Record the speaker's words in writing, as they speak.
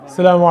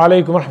السلام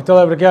عليكم ورحمة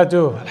الله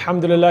وبركاته.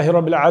 الحمد لله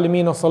رب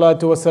العالمين والصلاة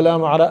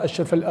والسلام على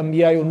أشرف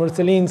الأنبياء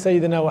والمرسلين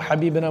سيدنا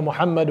وحبيبنا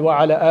محمد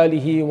وعلى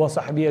آله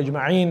وصحبه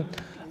أجمعين.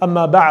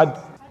 أما بعد.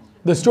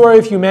 The story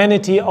of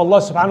humanity, Allah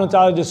subhanahu wa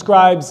ta'ala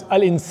describes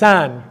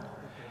Al-Insan.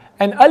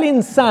 And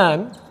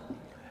Al-Insan,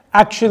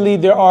 actually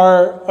there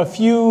are a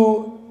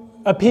few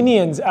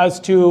opinions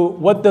as to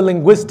what the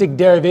linguistic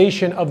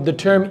derivation of the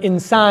term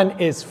Insan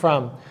is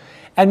from.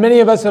 And many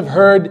of us have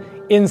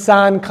heard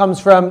Insan comes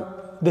from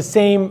the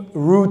same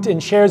root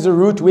and shares a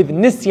root with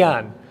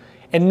Nisyan.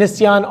 And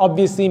Nisyan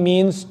obviously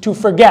means to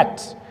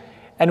forget.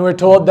 And we're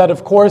told that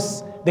of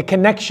course the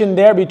connection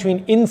there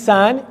between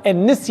Insan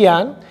and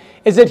Nisyan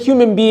is that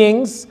human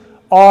beings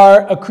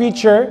are a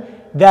creature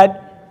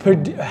that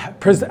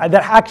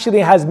actually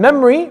has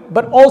memory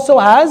but also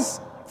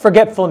has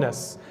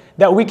forgetfulness.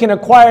 That we can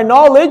acquire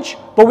knowledge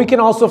but we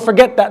can also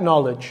forget that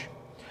knowledge.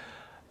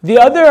 The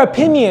other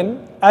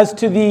opinion as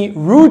to the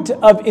root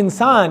of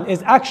Insan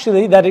is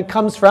actually that it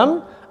comes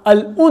from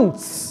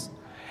Al-Uns.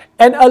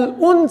 And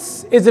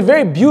Al-Uns is a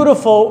very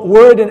beautiful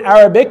word in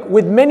Arabic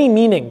with many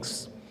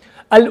meanings.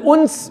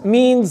 Al-Uns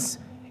means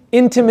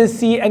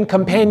intimacy and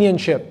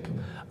companionship.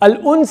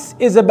 Al-Uns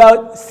is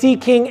about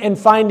seeking and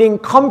finding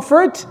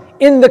comfort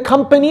in the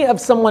company of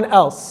someone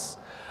else.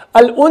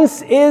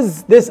 Al-Uns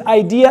is this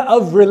idea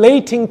of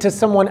relating to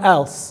someone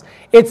else.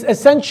 It's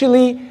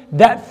essentially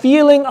that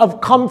feeling of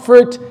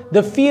comfort,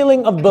 the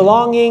feeling of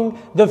belonging,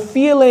 the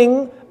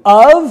feeling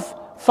of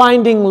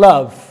finding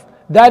love.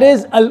 That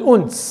is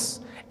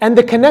Al-Uns. And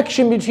the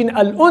connection between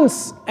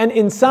Al-Uns and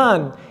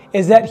Insan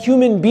is that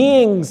human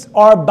beings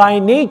are by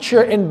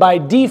nature and by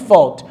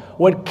default.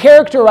 What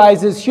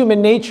characterizes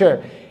human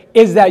nature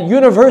is that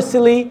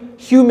universally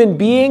human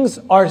beings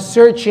are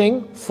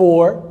searching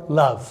for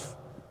love.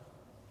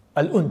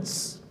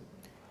 Al-Uns.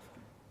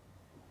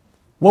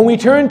 When we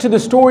turn to the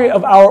story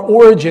of our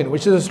origin,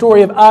 which is the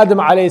story of Adam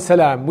alayhi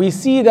salam, we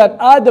see that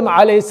Adam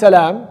alayhi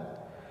salam,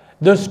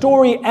 the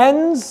story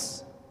ends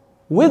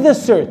with a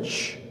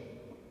search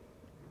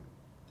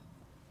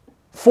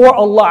for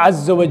Allah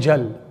Azza wa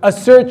Jal, a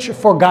search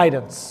for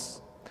guidance.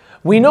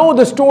 We know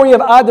the story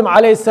of Adam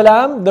alayhi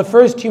salam, the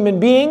first human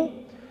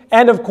being,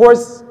 and of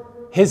course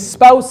his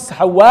spouse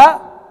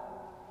Hawa.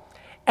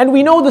 And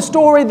we know the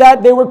story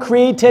that they were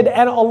created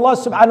and Allah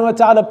subhanahu wa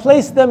ta'ala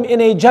placed them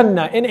in a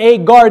Jannah, in a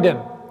garden.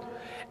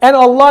 And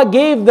Allah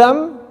gave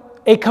them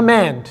a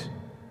command,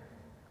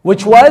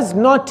 which was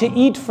not to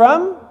eat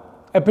from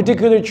a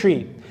particular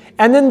tree.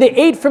 And then they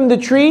ate from the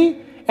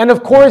tree, and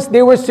of course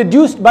they were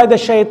seduced by the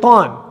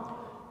shaitan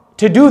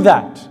to do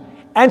that.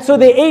 And so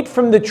they ate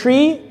from the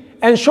tree,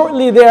 and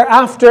shortly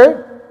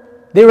thereafter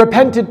they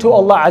repented to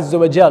Allah Azza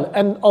wa Jal.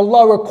 And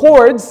Allah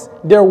records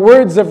their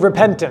words of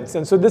repentance.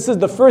 And so this is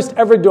the first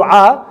ever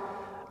dua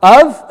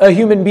of a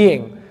human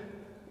being.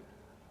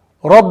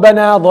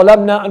 رَبَّنَا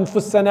ظَلَمْنَا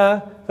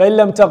أَنفُسَنَا فَإِن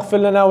لَمْ تَغْفِرْ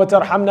لَنَا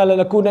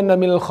وَتَرْحَمْنَا لَنَكُونَنَّ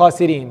مِنَ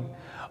الْخَاسِرِينَ.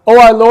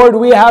 Oh our Lord,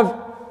 we have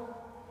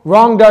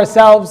wronged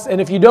ourselves, and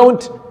if you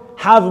don't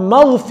have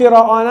maghfirah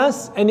on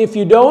us, and if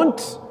you don't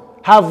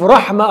have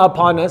rahmah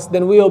upon us,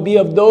 then we will be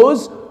of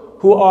those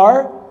who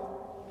are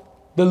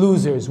the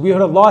losers. We would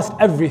have lost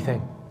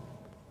everything.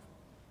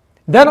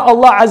 Then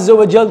Allah Azza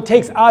wa Jal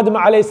takes Adam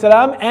alayhi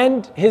salam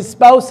and his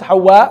spouse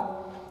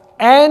Hawa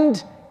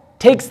and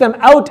takes them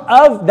out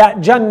of that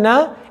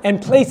Jannah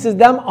and places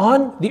them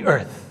on the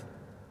earth.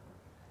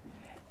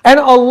 And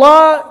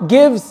Allah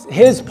gives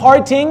his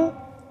parting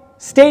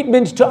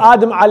statement to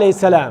Adam alayhi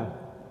salam.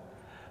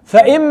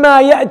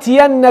 فَإِمَّا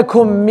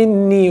يَأْتِيَنَّكُم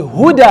مِّنِّي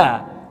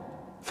هُدًى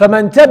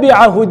فَمَنْ تَبِعَ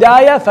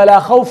هُدَايَ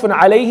فَلَا خَوْفٌ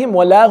عَلَيْهِمْ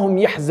وَلَا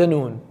هُمْ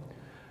يَحْزَنُونَ.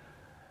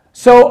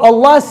 So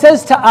Allah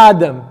says to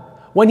Adam,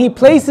 when He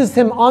places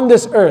him on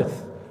this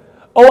earth,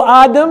 O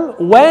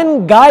Adam,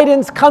 when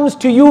guidance comes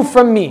to you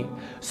from me.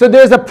 So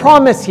there's a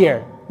promise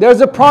here.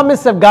 There's a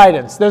promise of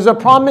guidance. There's a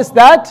promise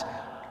that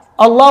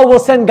Allah will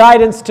send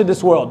guidance to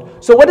this world.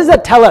 So what does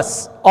that tell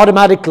us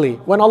automatically?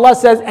 When Allah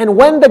says, and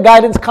when the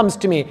guidance comes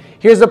to me,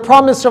 here's a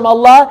promise from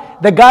Allah,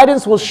 the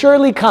guidance will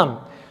surely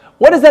come.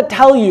 What does that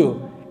tell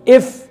you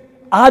if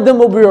Adam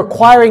will be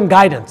requiring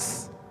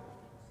guidance?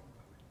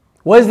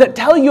 What does that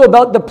tell you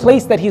about the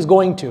place that he's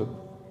going to?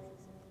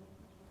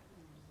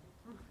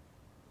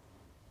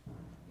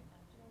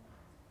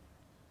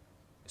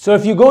 So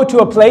if you go to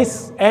a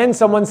place and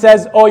someone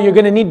says, oh, you're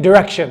going to need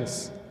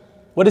directions.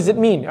 What does it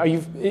mean?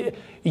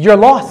 You're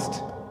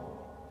lost.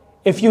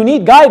 If you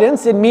need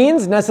guidance, it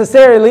means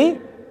necessarily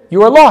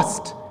you are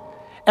lost.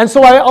 And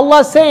so Allah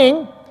is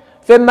saying,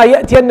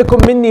 فَإِمَّا يَأْتِيَنَّكُم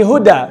مِّنِّي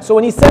هُدًى. So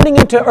when He's sending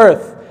him to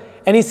earth,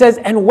 and He says,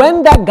 and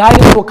when that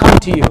guidance will come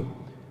to you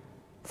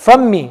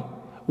from me,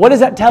 what is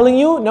that telling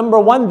you? Number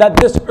one, that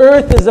this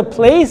earth is a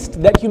place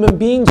that human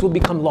beings will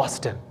become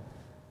lost in.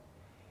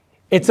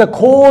 It's a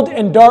cold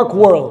and dark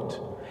world.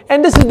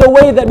 And this is the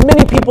way that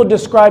many people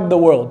describe the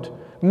world.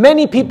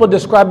 Many people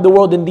describe the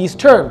world in these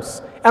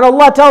terms. And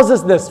Allah tells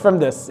us this from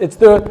this. It's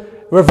the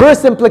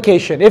reverse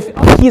implication. If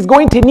He's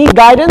going to need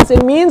guidance,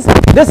 it means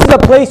this is a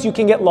place you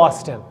can get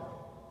lost in.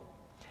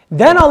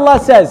 Then Allah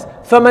says,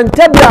 فَمَنْ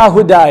تَبِعَ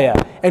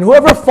هُدَايَ, and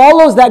whoever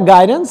follows that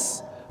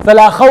guidance,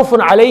 فَلَا خَوْفٌ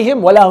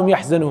عَلَيْهِمْ وَلَا هُمْ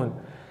يَحْزَنُونَ.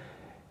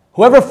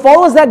 Whoever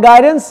follows that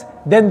guidance,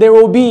 then there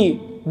will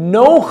be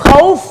no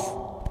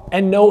khawf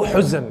and no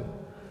huzn.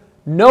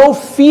 No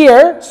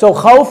fear. So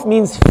khawf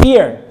means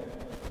fear,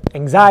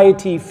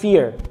 anxiety,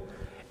 fear.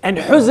 And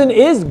huzn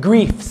is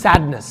grief,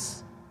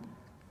 sadness.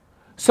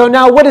 So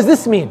now what does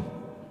this mean?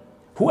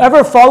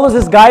 Whoever follows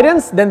this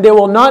guidance, then they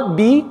will not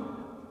be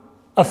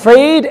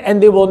afraid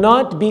and they will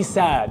not be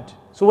sad.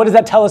 So what does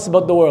that tell us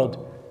about the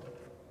world?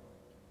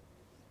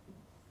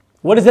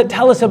 What does it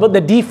tell us about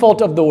the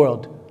default of the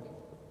world?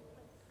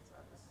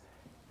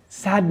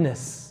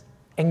 Sadness,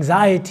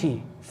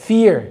 anxiety,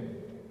 fear.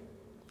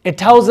 It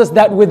tells us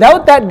that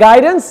without that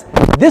guidance,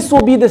 this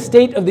will be the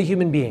state of the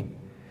human being.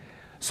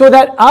 So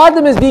that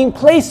Adam is being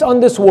placed on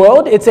this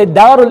world, it's a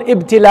darul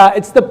ibtila,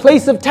 it's the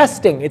place of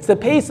testing, it's the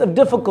place of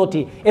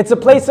difficulty, it's a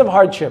place of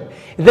hardship.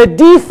 The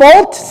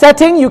default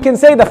setting, you can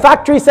say the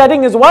factory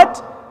setting is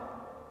what?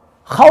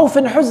 Khawf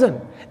and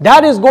huzn.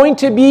 That is going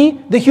to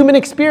be the human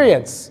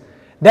experience.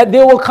 That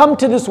they will come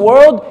to this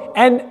world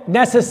and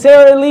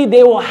necessarily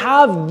they will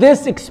have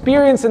this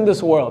experience in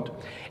this world.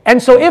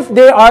 And so if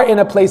they are in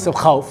a place of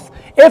khawf,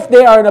 if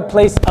they are in a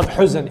place of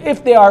huzn,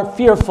 if they are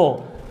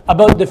fearful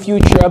about the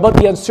future, about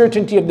the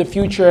uncertainty of the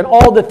future and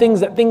all the things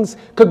that things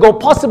could go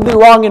possibly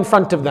wrong in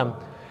front of them.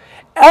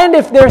 And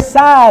if they're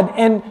sad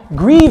and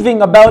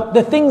grieving about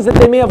the things that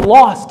they may have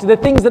lost, the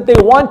things that they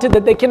wanted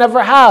that they can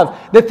never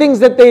have, the things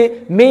that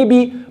they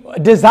maybe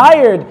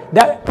desired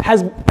that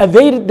has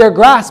evaded their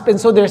grasp, and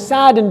so they're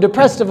sad and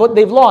depressed of what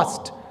they've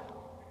lost.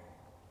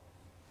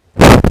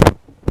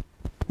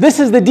 This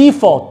is the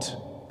default.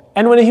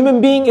 And when a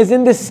human being is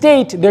in this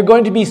state, they're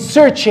going to be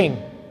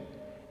searching.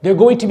 They're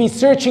going to be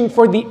searching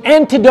for the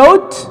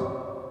antidote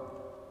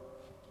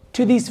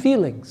to these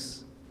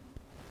feelings.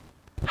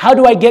 How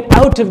do I get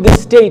out of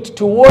this state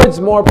towards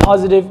more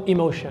positive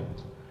emotion?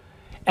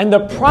 And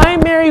the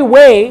primary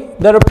way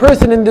that a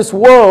person in this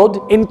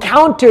world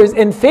encounters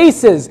and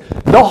faces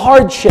the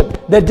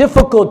hardship, the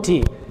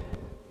difficulty,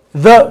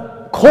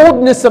 the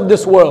coldness of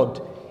this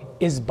world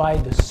is by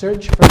the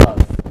search for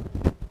love.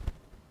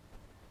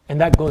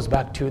 And that goes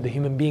back to the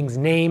human being's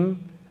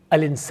name,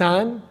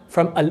 Al-Insan,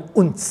 from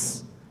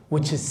Al-Uns,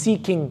 which is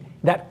seeking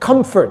that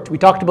comfort. We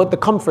talked about the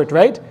comfort,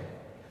 right?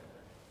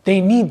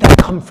 They need that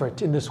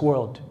comfort in this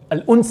world.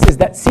 Al-Uns is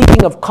that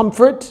seeking of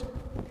comfort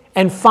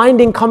and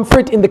finding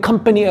comfort in the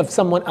company of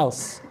someone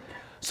else.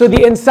 So the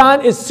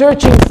insan is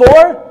searching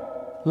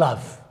for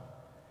love.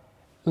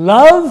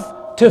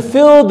 Love to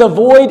fill the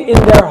void in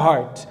their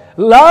heart.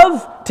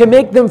 Love to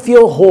make them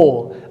feel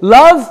whole.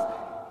 Love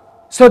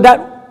so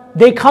that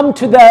they come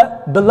to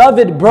the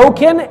beloved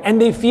broken and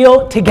they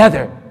feel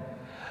together.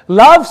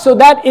 Love so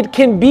that it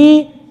can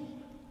be,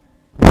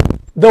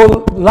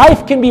 though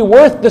life can be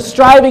worth the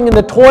striving and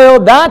the toil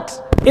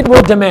that it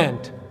will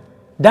demand.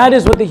 That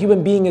is what the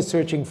human being is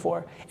searching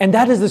for. And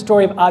that is the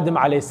story of Adam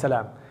alayhi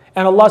salam.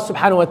 And Allah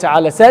subhanahu wa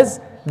ta'ala says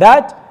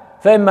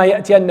that فَإِمَّا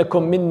يَأْتِيَنَّكُم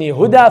مِّنِّي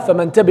هُدَى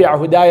فَمَنْ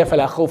تَبِعَ هُدَايَ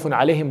فَلَا خَوْفٌ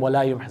عَلَيْهِمْ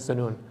وَلَا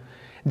يُحْزَنُونَ.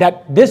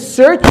 That this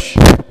search,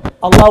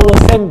 Allah will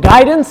send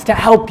guidance to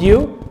help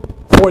you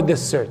for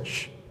this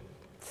search,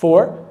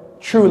 for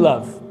true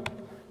love.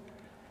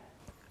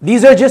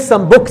 These are just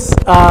some books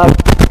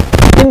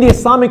in the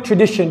Islamic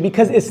tradition,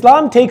 because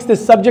Islam takes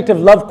this subject of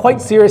love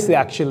quite seriously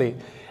actually,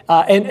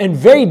 and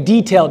very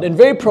detailed and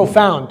very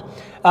profound.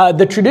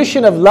 The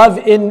tradition of love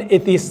in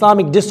the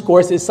Islamic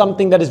discourse is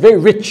something that is very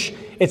rich.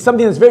 It's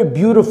something that's very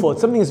beautiful.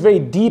 It's something that's very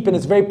deep and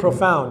it's very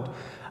profound.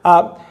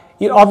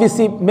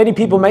 Obviously, many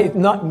people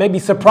may be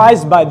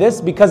surprised by this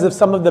because of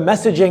some of the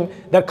messaging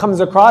that comes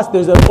across.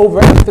 There's an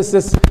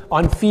overemphasis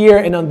on fear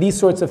and on these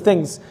sorts of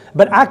things.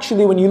 But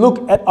actually, when you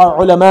look at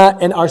our ulama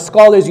and our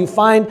scholars, you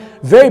find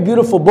very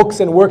beautiful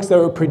books and works that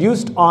were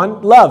produced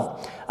on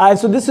love. And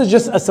so this is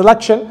just a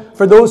selection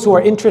for those who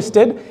are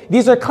interested.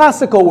 These are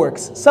classical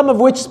works,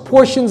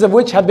 portions of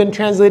which have been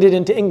translated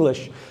into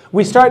English.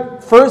 We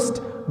start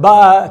first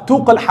by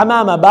Tuq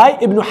al-Hamama by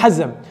Ibn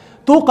Hazm.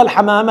 Tuq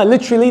al-Hamama,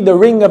 literally the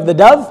ring of the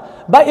dove,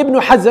 by Ibn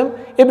Hazm.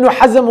 Ibn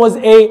Hazm was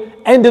an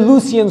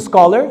Andalusian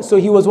scholar, so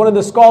he was one of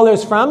the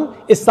scholars from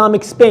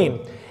Islamic Spain.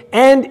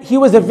 And he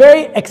was a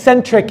very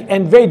eccentric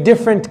and very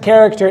different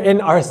character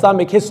in our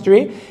Islamic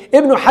history.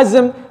 Ibn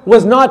Hazm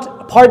was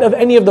not part of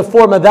any of the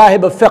four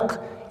madhahib of fiqh,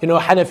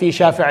 Hanafi,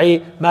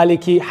 Shafi'i,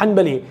 Maliki,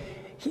 Hanbali.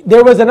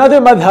 There was another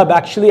madhab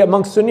actually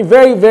amongst Sunni.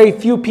 Very, very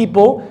few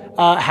people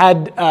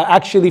had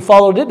actually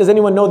followed it. Does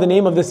anyone know the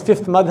name of this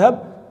fifth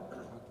madhab?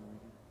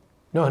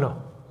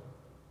 No.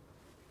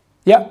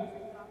 Yeah.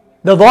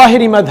 The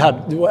Zahiri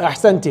madhab,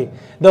 ahsanti.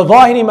 The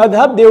Zahiri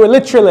madhab, they were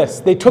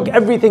literalists. They took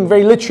everything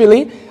very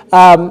literally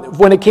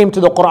when it came to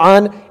the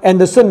Quran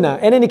and the Sunnah.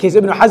 In any case,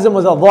 Ibn Hazm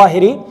was a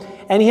Zahiri,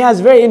 and he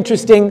has very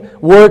interesting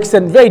works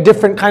and very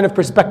different kind of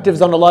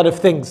perspectives on a lot of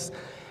things.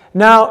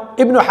 Now,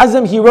 Ibn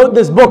Hazm, he wrote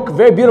this book,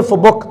 very beautiful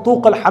book,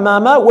 Tuq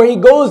al-Hamama, where he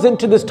goes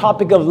into this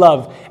topic of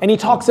love. And he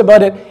talks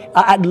about it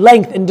at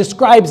length and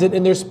describes it.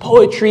 And there's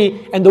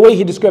poetry and the way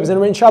he describes it.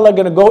 And we're inshallah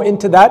going to go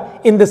into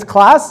that in this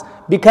class.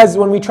 Because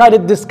when we try to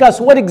discuss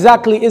what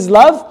exactly is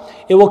love,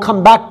 it will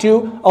come back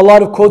to a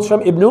lot of quotes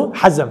from Ibn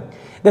Hazm.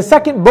 The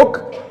second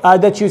book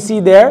that you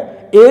see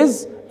there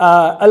is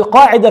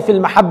Al-Qa'ida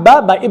fil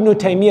Mahabba by Ibn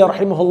Taymiyyah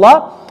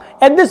rahimahullah.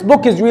 And this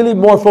book is really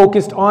more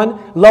focused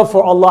on love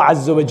for Allah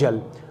Azza wa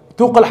Jal.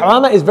 Tuq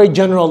al-Hamama is very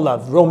general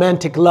love,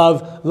 romantic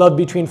love, love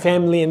between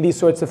family and these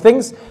sorts of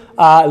things,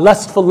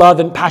 lustful love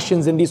and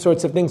passions and these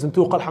sorts of things in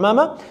Tuq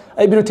al-Hamama.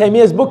 Ibn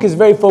Taymiyyah's book is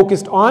very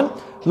focused on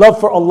love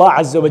for Allah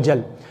Azza wa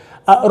Jal.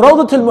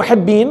 Rawdat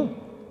al-Muhibbin,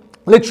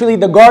 literally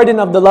the garden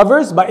of the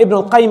lovers by Ibn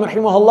al-Qayyim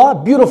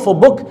rahimahullah, beautiful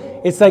book.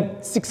 It's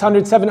like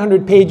 600,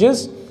 700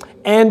 pages.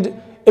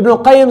 And Ibn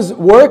al-Qayyim's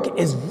work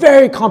is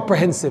very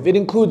comprehensive. It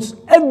includes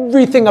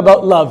everything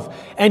about love.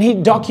 And he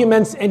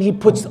documents and he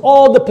puts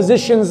all the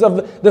positions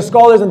of the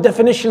scholars and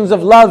definitions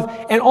of love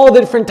and all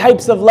the different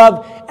types of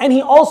love. And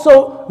he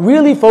also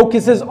really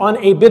focuses on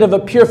a bit of a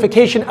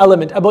purification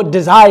element about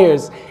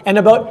desires and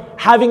about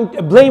having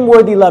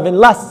blameworthy love and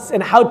lusts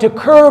and how to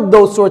curb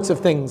those sorts of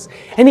things.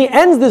 And he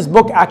ends this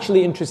book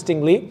actually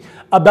interestingly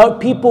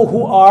about people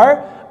who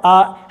are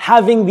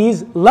having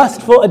these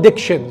lustful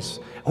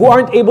addictions, who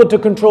aren't able to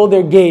control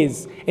their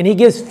gaze. And he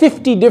gives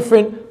 50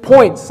 different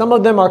points. Some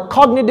of them are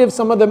cognitive,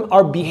 some of them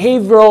are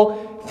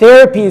behavioral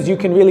therapies, you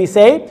can really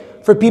say,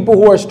 for people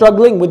who are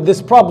struggling with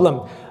this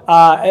problem.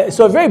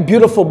 So a very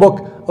beautiful book,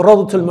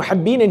 Rawdatul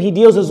Muhibbin, and he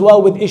deals as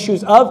well with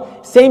issues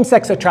of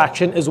same-sex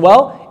attraction as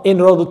well in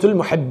Rawdatul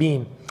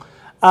Muhibbin.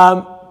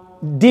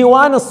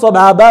 Diwan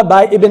al-Sababa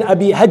by Ibn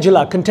Abi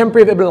Hajla,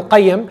 contemporary of Ibn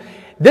al-Qayyim.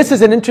 This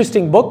is an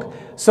interesting book.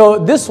 So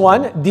this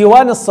one,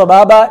 Diwan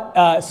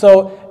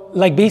al-Sababa,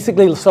 like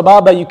basically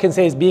Sababa you can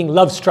say is being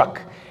love struck.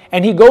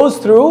 And he goes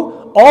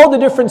through all the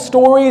different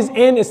stories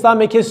in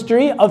Islamic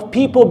history of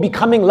people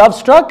becoming love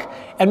struck,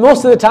 and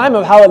most of the time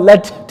of how it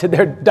led to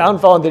their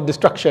downfall and their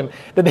destruction.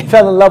 That they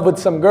fell in love with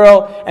some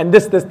girl and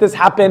this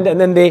happened, and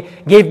then they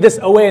gave this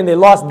away and they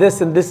lost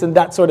this and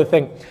that sort of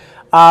thing.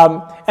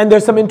 And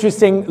there's some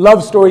interesting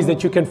love stories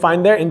that you can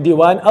find there in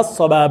Diwan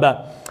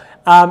al-Sababa.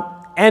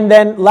 And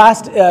then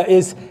last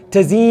is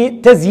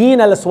Tazyin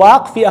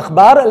al-Aswaq fi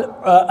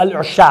Akhbar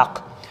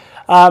al-Ushaq.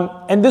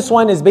 And this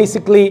one is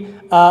basically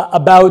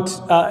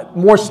about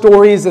more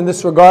stories in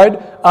this regard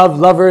of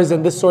lovers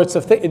and these sorts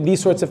of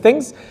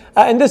things.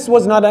 And this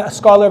was not a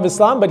scholar of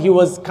Islam, but he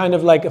was kind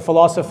of like a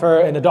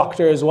philosopher and a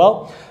doctor as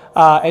well.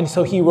 And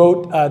so he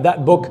wrote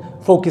that book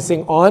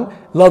focusing on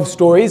love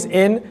stories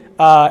in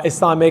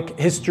Islamic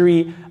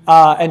history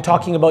and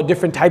talking about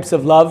different types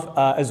of love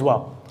as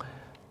well.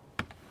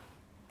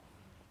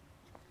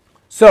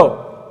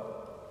 So,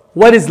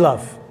 what is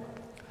love?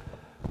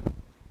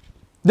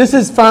 This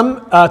is from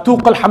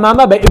Tuq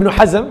al-Hamama by Ibn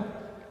Hazm.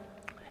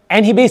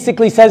 And he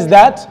basically says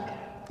that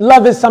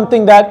love is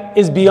something that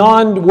is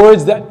beyond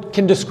words that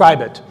can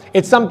describe it.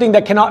 It's something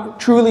that cannot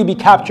truly be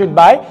captured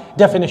by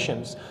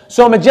definitions.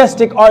 So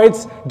majestic are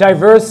its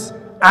diverse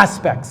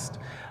aspects.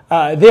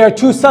 They are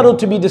too subtle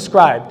to be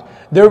described.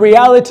 Their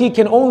reality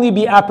can only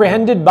be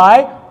apprehended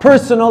by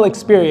personal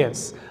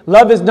experience.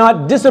 Love is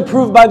not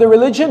disapproved by the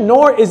religion,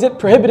 nor is it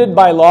prohibited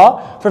by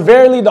law, for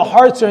verily the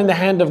hearts are in the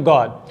hand of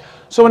God.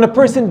 So when a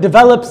person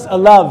develops a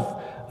love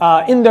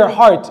in their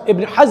heart,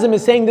 Ibn Hazm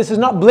is saying this is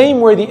not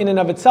blameworthy in and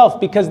of itself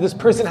because this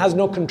person has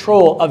no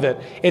control of it.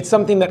 It's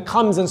something that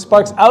comes and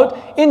sparks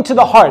out into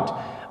the heart.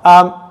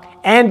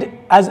 And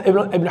as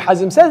Ibn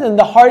Hazm says,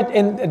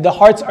 the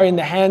hearts are in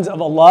the hands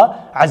of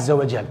Allah Azza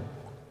wa Jal.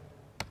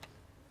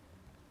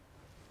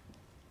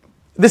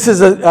 This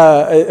is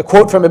a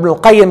quote from Ibn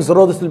al-Qayyim's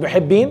Rawdat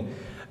al-Muhibbin.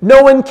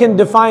 No one can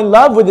define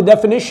love with a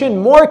definition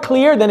more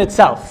clear than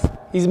itself.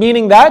 He's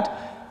meaning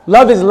that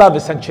love is love,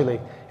 essentially.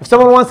 If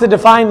someone wants to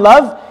define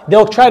love,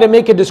 they'll try to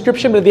make a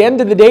description, but at the end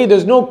of the day,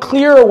 there's no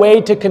clearer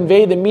way to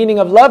convey the meaning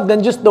of love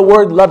than just the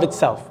word love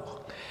itself.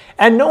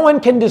 And no one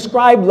can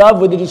describe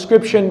love with a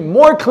description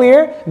more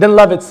clear than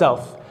love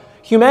itself.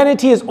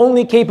 Humanity is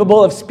only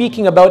capable of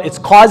speaking about its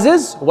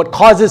causes, what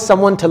causes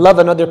someone to love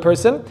another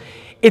person,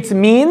 its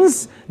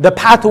means, the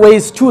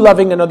pathways to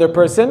loving another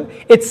person,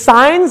 its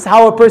signs,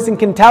 how a person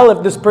can tell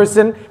if this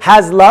person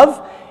has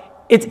love,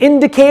 its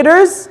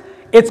indicators,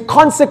 its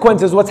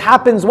consequences, what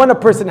happens when a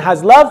person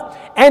has love,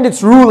 and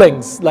its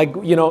rulings, like,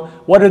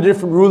 what are the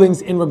different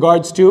rulings in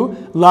regards to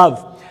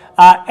love.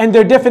 And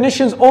their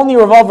definitions only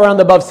revolve around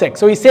the above six.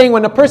 So he's saying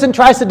when a person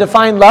tries to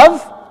define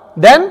love,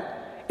 then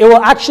it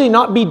will actually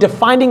not be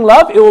defining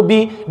love, it will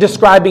be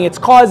describing its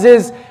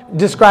causes,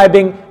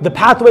 describing the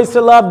pathways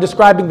to love,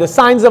 describing the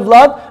signs of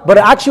love, but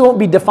it actually won't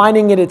be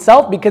defining it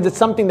itself because it's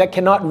something that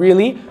cannot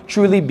really,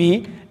 truly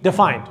be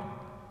defined.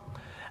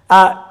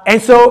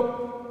 And so,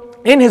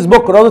 in his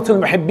book,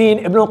 Rawdatul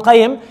Muhibbin, Ibn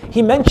al-Qayyim,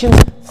 he mentions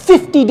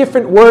 50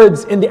 different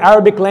words in the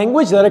Arabic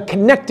language that are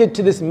connected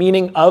to this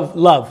meaning of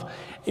love.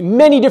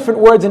 Many different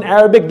words in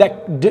Arabic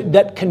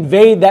that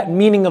convey that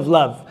meaning of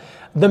love.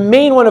 The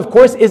main one, of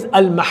course, is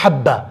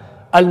al-mahabba.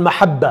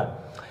 al-mahabba.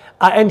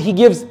 And he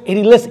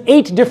lists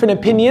 8 different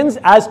opinions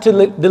as to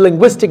the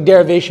linguistic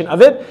derivation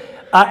of it,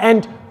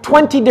 and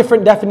 20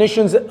 different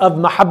definitions of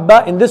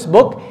mahabba in this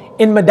book.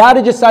 In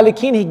Madarij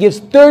al-Salikin, he gives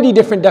 30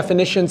 different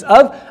definitions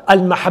of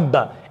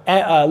al-mahabba,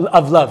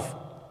 of love.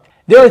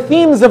 There are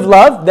themes of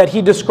love that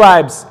he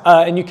describes,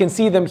 and you can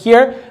see them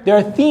here. There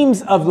are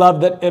themes of love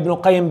that Ibn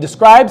Qayyim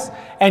describes,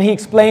 and he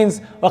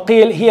explains,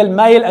 وَقِيلْ هِيَ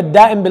الْمَيْلْ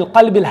الدَّائِمْ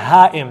بِالْقَلْبِ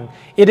الْهَائِمْ.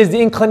 It is the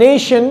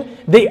inclination,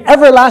 the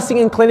everlasting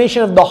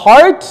inclination of the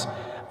heart,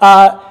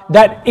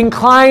 that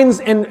inclines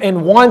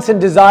and wants and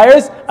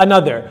desires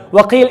another.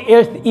 وَقِيلْ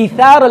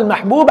إِيثَارَ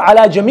الْمَحْبُوبِ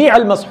عَلَى جَمِيعَ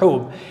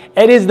الْمَصْحُوبِ.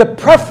 It is the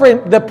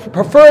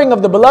preferring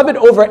of the beloved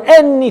over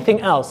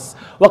anything else.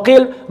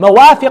 وقيل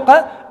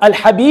موافق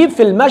الحبيب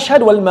في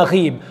المشهد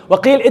والمغيب.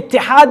 وقيل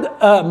اتحاد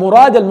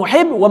مراد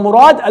المحب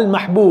ومراد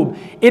المحبوب.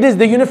 It is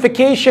the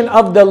unification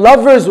of the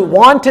lover's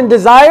want and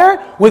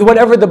desire with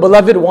whatever the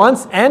beloved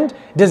wants and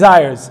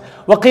desires.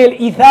 وقيل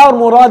إيثار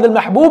مراد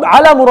المحبوب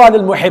على مراد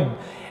المحب.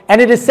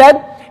 And it is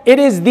said, it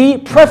is the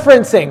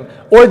preferencing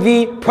or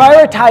the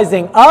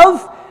prioritizing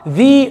of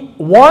the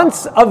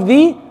wants of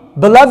the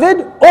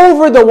beloved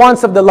over the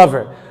wants of the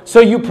lover. So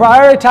you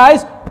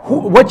prioritize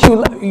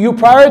you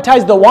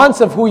prioritize the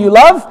wants of who you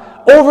love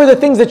over the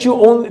things that you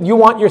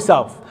want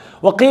yourself.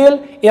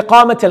 وقيل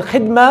إقامة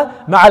الخدمة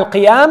مع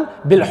القيام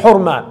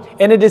بالحرمة.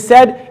 And it is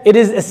said, it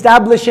is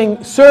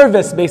establishing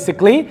service,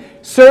 basically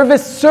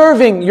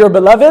serving your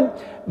beloved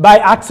by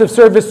acts of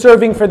service,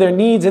 serving for their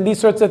needs and these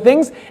sorts of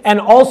things,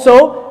 and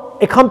also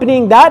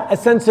accompanying that a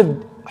sense of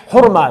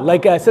hurma,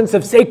 like a sense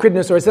of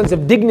sacredness or a sense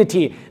of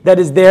dignity that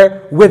is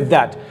there with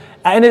that.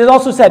 And it is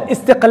also said,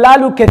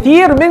 استقلال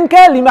كثير منك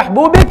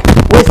لمحبوبك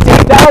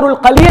واستكثار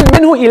القليل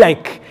منه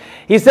إليك.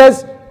 He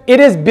says, it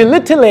is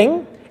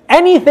belittling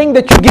anything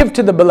that you give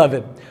to the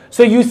beloved.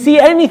 So you see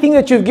anything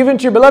that you've given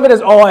to your beloved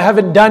as, oh, I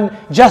haven't done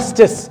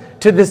justice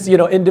to this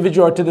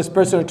individual or to this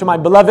person or to my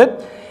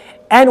beloved.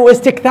 And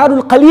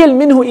واستكثار القليل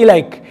منه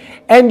إليك.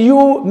 And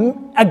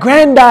you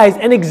aggrandize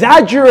and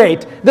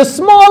exaggerate the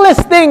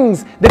smallest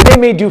things that they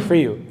may do for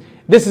you.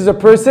 This is a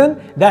person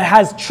that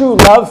has true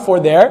love for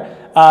their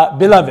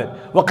beloved.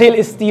 وقيل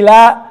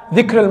استيلاء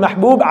ذكر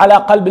المحبوب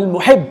على قلب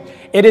المحب.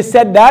 It is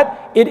said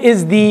that it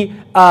is the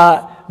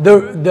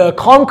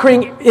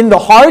conquering in the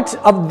heart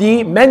of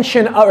the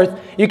mention of,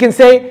 you can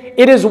say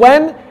it is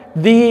when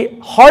the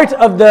heart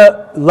of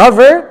the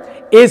lover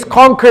is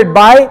conquered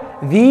by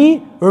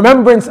the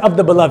remembrance of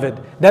the beloved.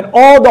 That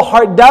all the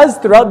heart does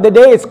throughout the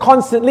day is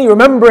constantly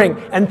remembering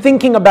and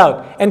thinking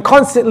about, and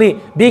constantly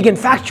being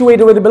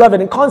infatuated with the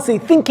beloved, and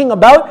constantly thinking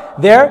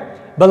about their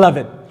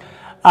beloved.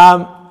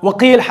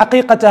 وقيل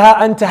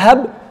حقيقتها أن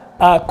تهب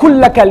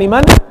كلك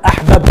لمن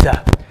أحببته.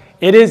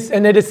 It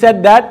is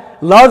said that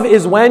love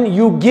is when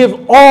you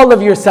give all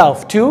of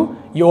yourself to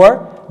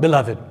your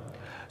beloved.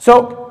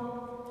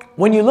 So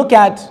when you look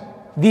at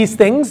these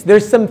things,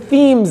 there's some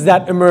themes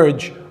that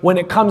emerge when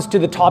it comes to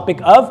the topic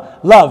of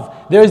love.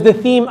 There's the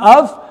theme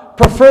of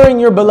preferring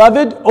your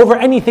beloved over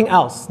anything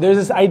else. There's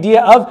this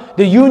idea of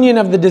the union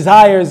of the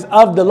desires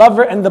of the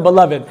lover and the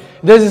beloved.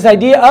 There's this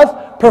idea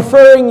of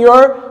preferring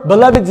your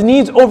beloved's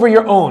needs over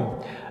your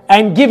own,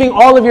 and giving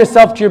all of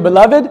yourself to your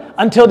beloved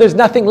until there's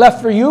nothing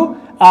left for you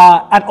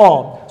at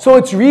all. So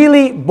it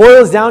really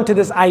boils down to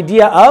this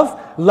idea of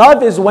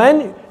love is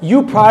when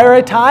you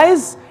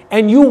prioritize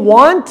and you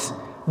want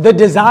the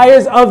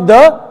desires of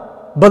the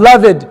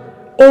beloved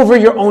over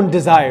your own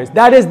desires.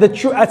 That is the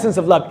true essence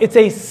of love. It's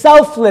a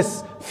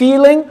selfless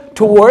feeling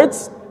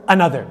towards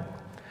another.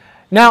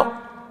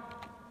 Now,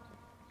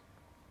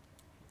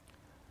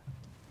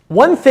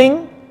 one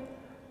thing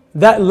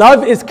that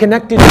love is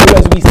connected to,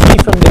 as we see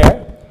from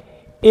there,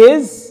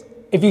 is,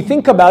 if you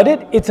think about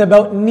it, it's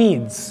about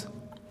needs.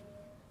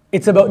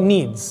 It's about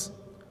needs.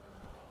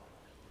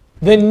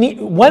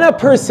 When a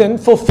person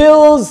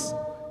fulfills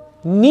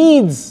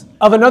needs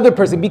of another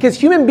person, because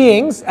human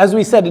beings, as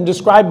we said and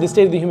described the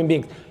state of the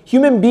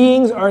human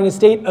beings are in a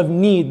state of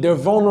need. They're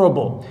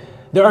vulnerable.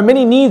 There are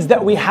many needs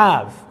that we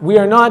have. We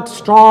are not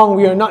strong.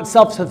 We are not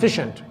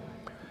self-sufficient.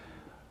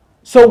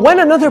 So when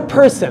another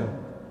person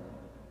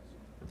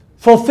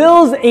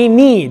fulfills a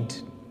need,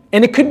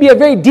 and it could be a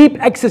very deep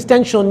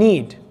existential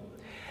need,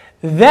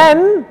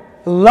 then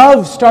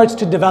love starts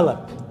to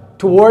develop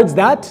towards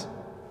that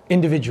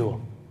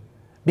individual,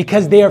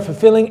 because they are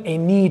fulfilling a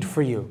need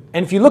for you.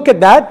 And if you look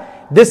at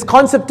that, this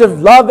concept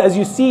of love, as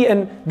you see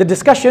in the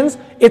discussions,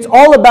 it's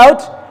all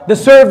about the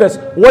service.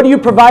 What are you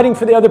providing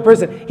for the other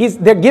person?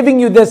 They're giving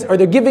you this or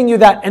they're giving you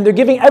that, and they're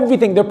giving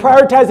everything. They're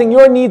prioritizing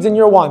your needs and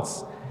your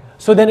wants.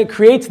 So then it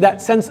creates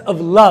that sense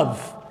of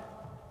love.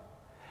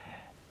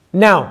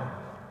 Now,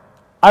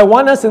 I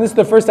want us, and this is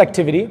the first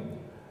activity,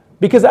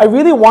 because I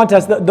really want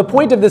us, the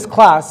point of this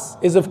class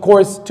is, of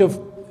course,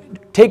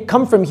 to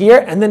come from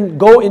here and then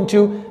go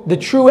into the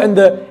true and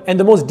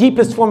the most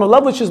deepest form of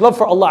love, which is love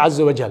for Allah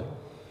Azza wa Jal.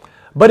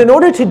 But in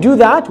order to do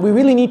that, we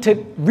really need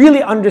to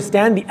really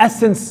understand the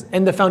essence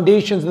and the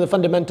foundations and the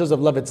fundamentals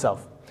of love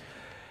itself.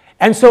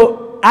 And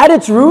so, at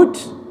its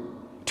root,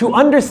 to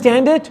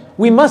understand it,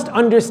 we must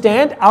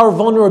understand our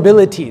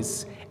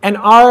vulnerabilities and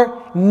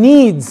our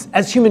needs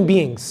as human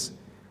beings.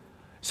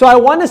 So I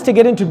want us to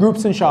get into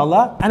groups,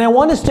 inshallah, and I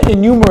want us to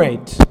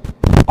enumerate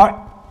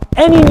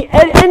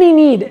any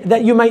need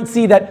that you might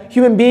see that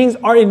human beings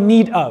are in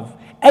need of.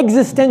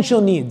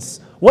 Existential needs.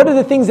 What are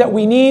the things that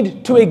we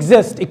need to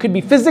exist? It could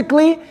be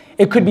physically,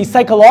 it could be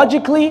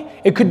psychologically,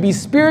 it could be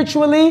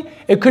spiritually,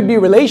 it could be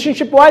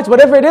relationship-wise,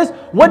 whatever it is.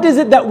 What is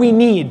it that we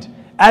need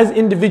as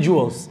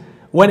individuals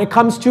when it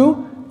comes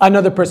to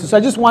another person? So I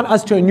just want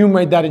us to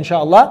enumerate that,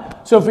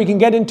 inshallah. So if we can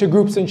get into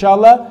groups,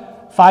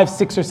 inshallah, 5,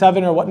 6 or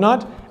 7 or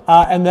whatnot,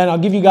 and then I'll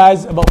give you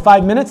guys about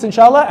 5 minutes,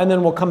 inshallah, and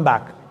then we'll come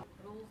back.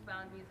 Rules,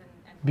 boundaries, and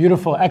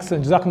Beautiful,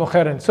 excellent, jazakumullah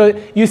khairan. So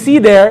you see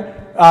there,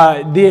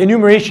 the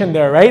enumeration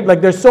there, right?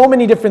 Like there's so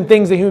many different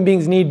things that human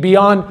beings need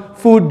beyond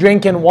food,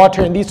 drink, and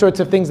water, and these sorts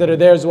of things that are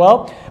there as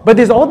well. But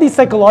there's all these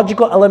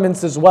psychological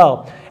elements as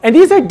well. And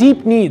these are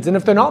deep needs, and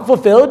if they're not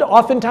fulfilled,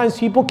 oftentimes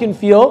people can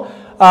feel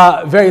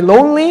very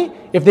lonely.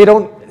 If they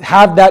don't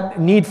have that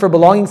need for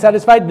belonging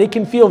satisfied, they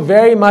can feel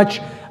very much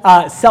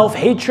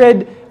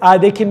self-hatred.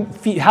 They can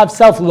have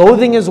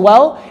self-loathing as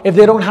well if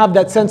they don't have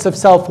that sense of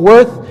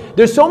self-worth.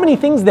 There's so many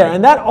things there,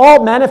 and that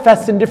all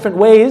manifests in different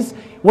ways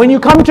when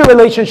you come to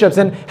relationships,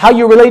 and how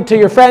you relate to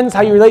your friends,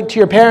 how you relate to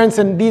your parents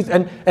and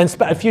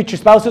future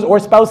spouses or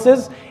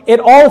spouses. It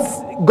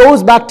all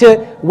goes back to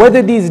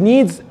whether these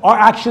needs are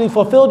actually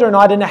fulfilled or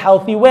not in a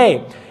healthy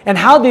way, and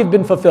how they've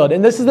been fulfilled.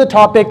 And this is the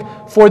topic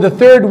for the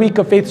 3rd week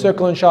of Faith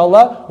Circle,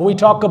 inshallah, when we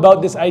talk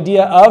about this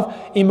idea of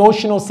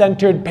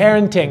emotional-centered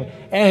parenting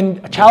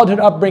and childhood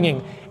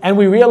upbringing. And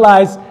we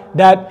realize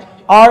that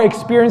our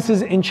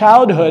experiences in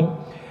childhood,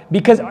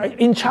 because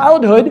in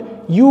childhood,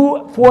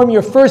 you form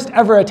your first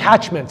ever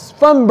attachments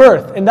from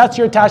birth, and that's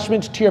your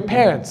attachment to your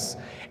parents.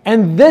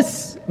 And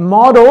this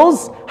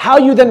models how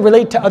you then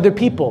relate to other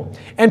people.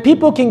 And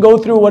people can go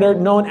through what are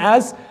known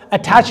as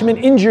attachment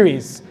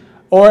injuries,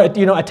 or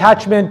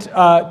attachment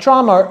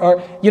trauma,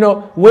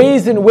 or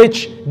ways in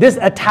which this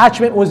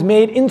attachment was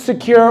made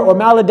insecure or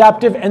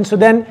maladaptive, and so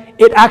then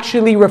it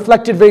actually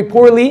reflected very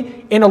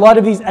poorly in a lot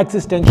of these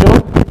existential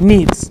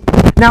needs.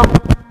 Now,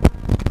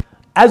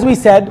 as we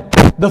said,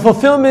 the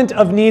fulfillment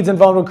of needs in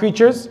vulnerable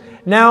creatures.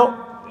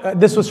 Now,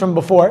 this was from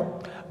before,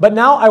 but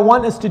now I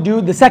want us to do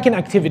the second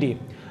activity.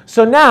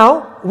 So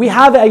now we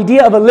have the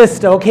idea of a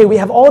list. Okay, we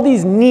have all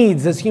these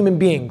needs as human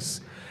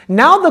beings.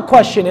 Now the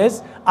question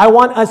is, I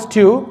want us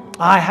to,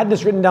 I had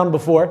this written down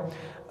before.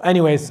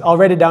 Anyways, I'll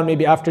write it down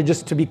maybe after,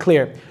 just to be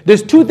clear.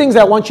 There's 2 things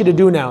I want you to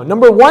do now.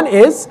 Number 1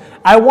 is,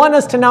 I want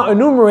us to now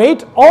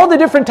enumerate all the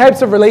different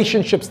types of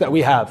relationships that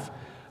we have.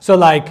 So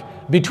like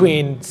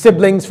between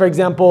siblings, for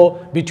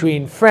example,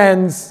 between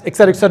friends,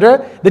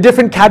 etc., the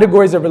different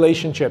categories of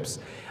relationships.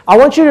 I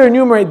want you to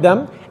enumerate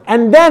them,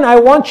 and then I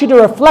want you to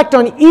reflect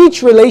on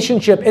each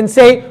relationship and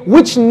say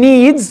which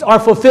needs are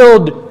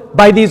fulfilled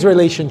by these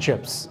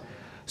relationships.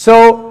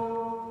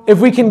 So if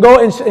we can go,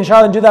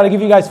 inshallah, and do that, I'll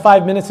give you guys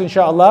 5 minutes,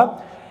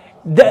 inshallah.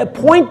 The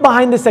point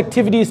behind this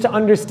activity is to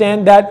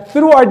understand that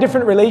through our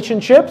different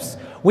relationships,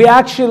 we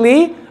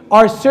actually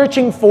are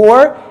searching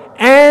for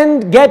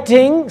and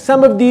getting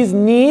some of these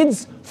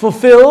needs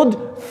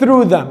fulfilled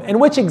through them. And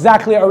which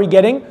exactly are we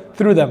getting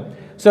through them?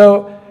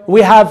 So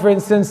we have, for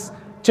instance,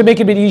 to make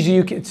it a bit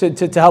easier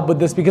to help with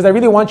this, because I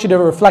really want you to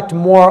reflect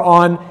more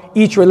on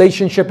each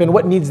relationship and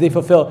what needs they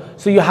fulfill.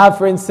 So you have,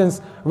 for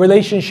instance,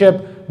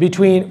 relationship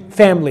between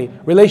family,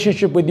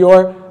 relationship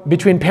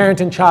between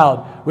parent and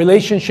child,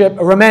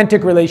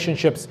 romantic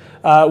relationships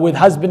with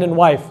husband and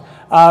wife,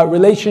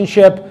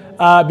 relationship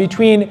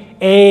between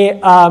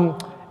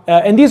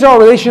and these are all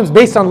relationships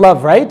based on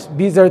love, right?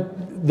 These are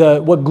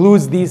what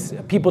glues these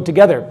people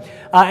together.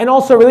 And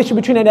also a relationship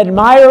between an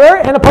admirer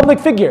and a public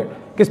figure,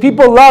 because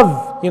people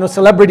love,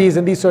 celebrities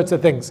and these sorts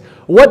of things.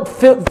 What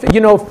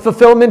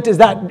fulfillment is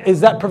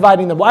that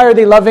providing them? Why are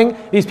they loving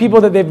these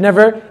people that they've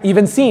never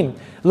even seen?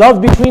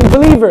 Love between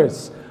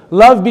believers,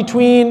 love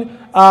between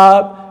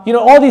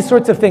all these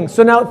sorts of things.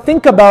 So now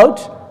think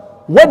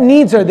about what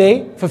needs are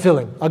they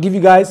fulfilling. I'll give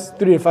you guys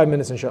 3 to 5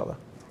 minutes, inshallah.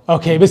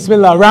 Okay,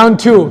 bismillah, round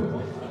 2.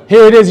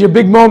 Here it is, your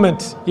big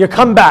moment, your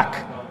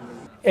comeback.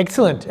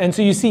 Excellent. And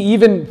so you see,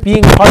 even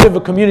being part of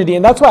a community,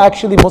 and that's why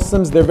actually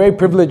Muslims, they're very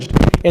privileged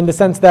in the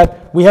sense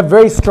that we have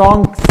very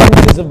strong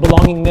senses of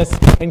belongingness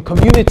and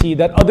community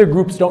that other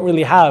groups don't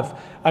really have.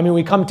 I mean,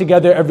 we come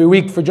together every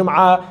week for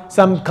Jum'ah,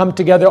 some come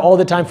together all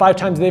the time, 5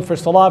 times a day for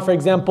Salah, for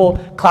example.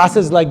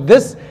 Classes like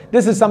this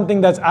is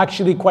something that's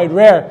actually quite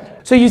rare.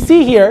 So you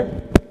see here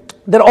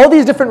that all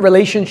these different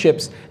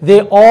relationships,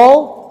 they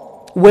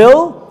all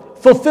will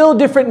fulfill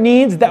different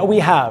needs that we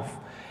have,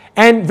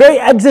 and very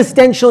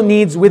existential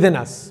needs within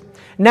us.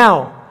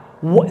 Now,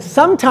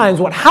 sometimes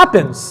what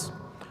happens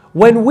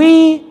when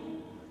we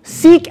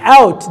seek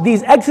out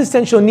these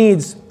existential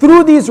needs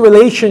through these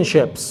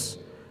relationships,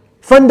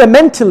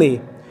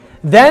 fundamentally,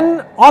 then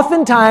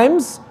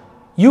oftentimes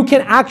you can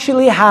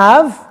actually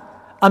have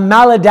a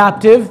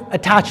maladaptive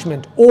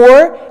attachment,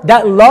 or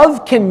that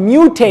love can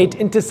mutate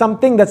into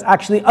something that's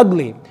actually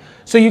ugly.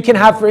 So you can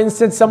have, for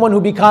instance, someone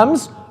who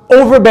becomes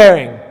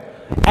overbearing.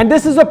 And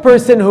this is a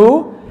person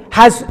who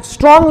has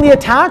strongly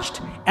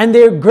attached and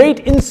they're great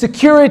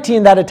insecurity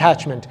in that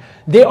attachment.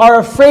 They are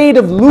afraid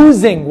of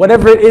losing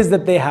whatever it is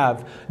that they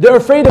have. They're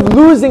afraid of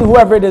losing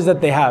whoever it is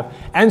that they have.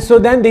 And so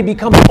then they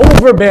become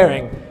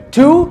overbearing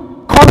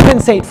to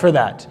compensate for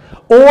that.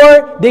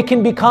 Or they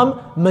can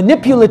become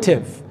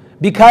manipulative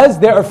because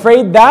they're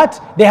afraid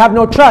that they have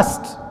no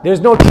trust.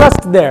 There's no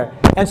trust there.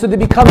 And so they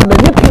become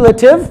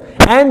manipulative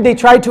and they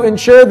try to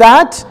ensure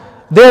that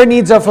their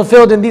needs are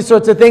fulfilled in these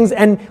sorts of things,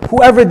 and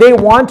whoever they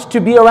want to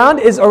be around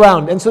is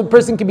around. And so the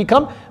person can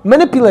become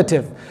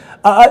manipulative.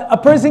 A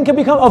person can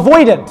become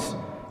avoidant,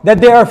 that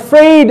they're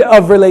afraid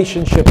of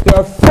relationships.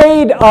 They're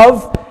afraid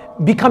of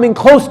becoming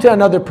close to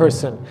another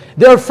person.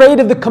 They're afraid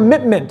of the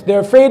commitment. They're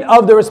afraid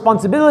of the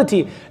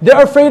responsibility.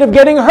 They're afraid of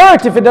getting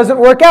hurt if it doesn't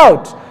work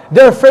out.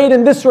 They're afraid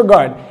in this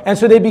regard. And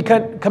so they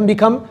can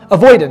become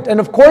avoidant. And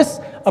of course,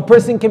 a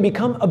person can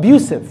become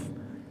abusive.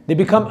 They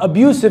become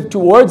abusive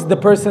towards the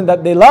person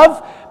that they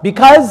love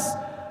because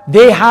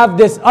they have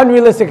this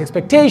unrealistic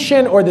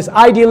expectation or this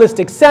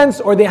idealistic sense,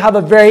 or they have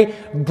a very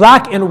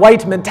black and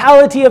white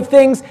mentality of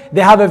things.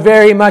 They have a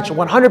very much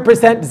 100%,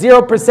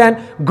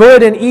 0%,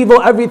 good and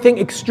evil, everything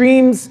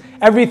extremes,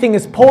 everything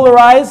is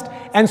polarized.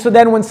 And so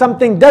then when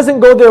something doesn't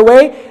go their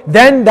way,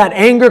 then that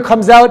anger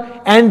comes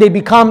out and they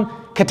become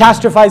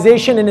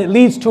catastrophization, and it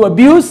leads to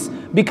abuse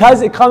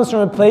because it comes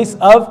from a place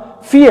of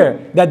fear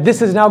that this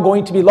is now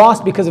going to be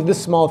lost because of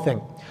this small thing.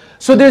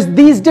 So there's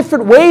these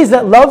different ways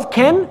that love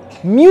can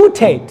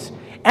mutate.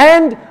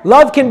 And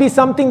love can be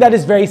something that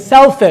is very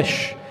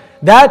selfish,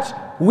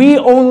 that we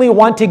only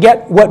want to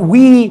get what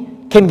we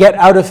can get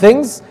out of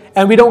things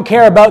and we don't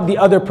care about the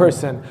other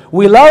person.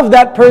 We love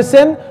that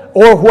person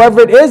or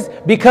whoever it is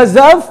because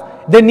of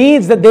the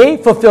needs that they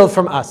fulfill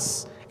from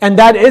us. And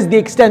that is the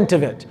extent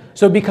of it.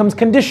 So it becomes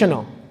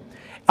conditional.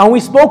 And we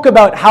spoke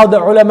about how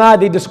the ulama,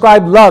 they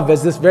describe love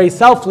as this very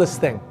selfless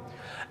thing.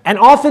 And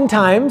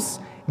oftentimes,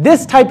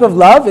 this type of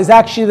love is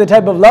actually the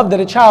type of love that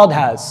a child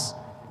has.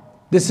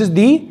 This is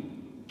the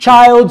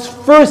child's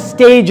first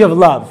stage of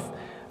love.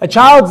 A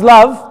child's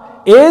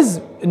love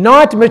is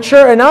not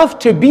mature enough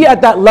to be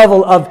at that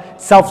level of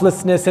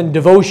selflessness and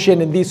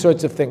devotion and these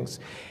sorts of things.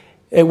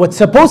 What's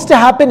supposed to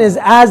happen is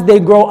as they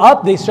grow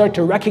up, they start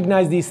to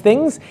recognize these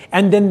things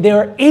and then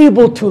they're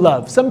able to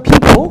love. Some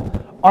people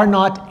are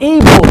not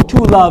able to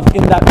love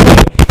in that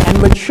way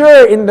and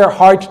mature in their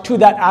heart to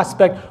that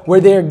aspect where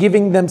they are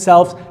giving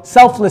themselves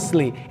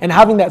selflessly and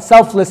having that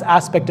selfless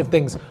aspect of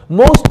things.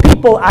 Most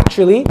people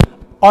actually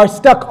are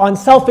stuck on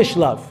selfish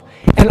love.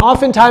 And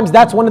oftentimes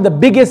that's one of the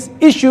biggest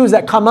issues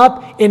that come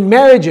up in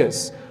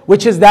marriages,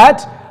 which is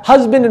that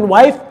husband and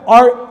wife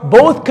are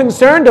both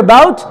concerned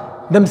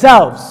about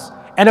themselves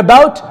and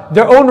about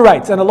their own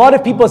rights. And a lot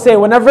of people say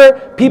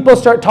whenever people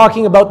start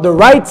talking about the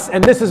rights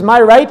and this is my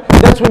right,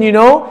 that's when you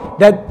know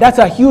that that's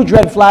a huge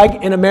red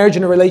flag in a marriage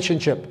and a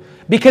relationship.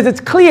 Because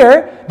it's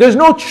clear there's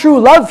no true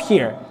love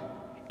here.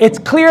 It's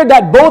clear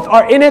that both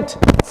are in it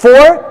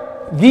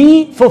for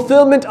the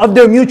fulfillment of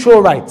their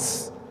mutual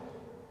rights.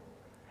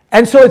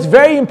 And so it's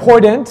very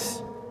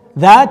important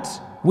that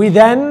we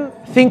then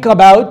think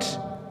about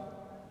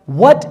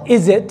what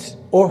is it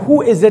or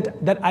who is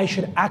it that I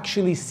should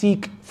actually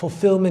seek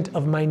fulfillment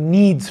of my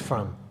needs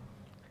from.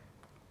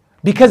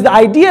 Because the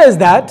idea is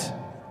that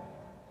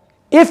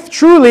if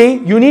truly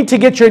you need to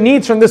get your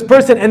needs from this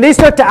person and they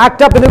start to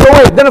act up and they go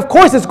away, then of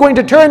course it's going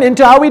to turn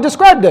into how we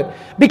described it.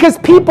 Because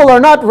people are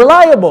not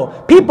reliable.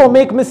 People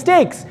make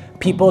mistakes.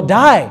 People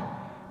die.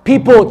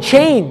 People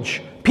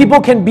change. People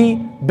can be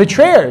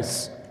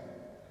betrayers.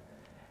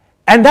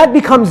 And that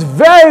becomes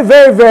very,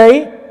 very,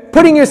 very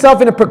putting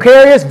yourself in a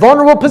precarious,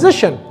 vulnerable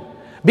position.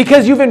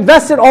 Because you've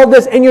invested all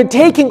this and you're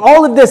taking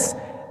all of this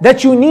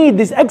that you need,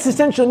 these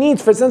existential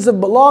needs for a sense of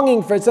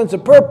belonging, for a sense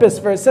of purpose,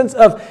 for a sense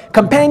of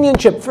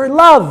companionship, for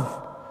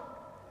love.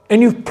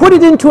 And you've put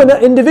it into an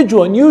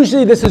individual. And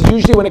usually this is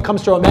when it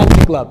comes to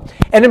romantic love.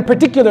 And in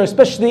particular,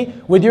 especially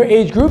with your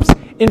age groups,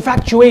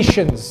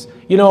 infatuations,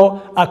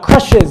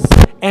 crushes,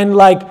 and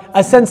like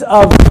a sense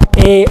of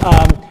a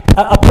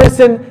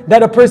person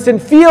that a person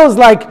feels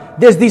like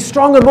there's these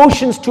strong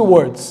emotions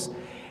towards.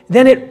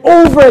 Then it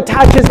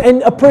over-attaches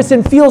and a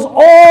person feels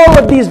all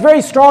of these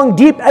very strong,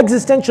 deep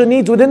existential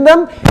needs within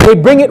them. They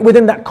bring it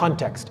within that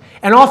context.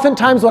 And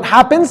oftentimes what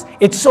happens,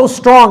 it's so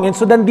strong. And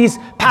so then these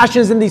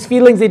passions and these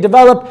feelings, they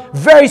develop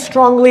very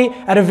strongly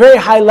at a very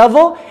high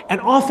level.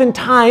 And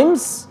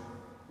oftentimes,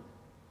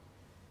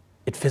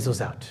 it fizzles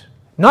out.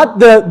 Not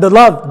the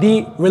love,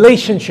 the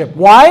relationship.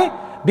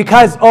 Why?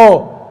 Because,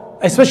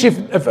 especially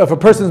if a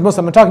person is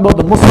Muslim, I'm talking about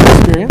the Muslim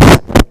experience.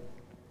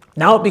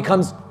 Now it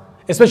becomes,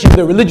 especially if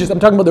they're religious, I'm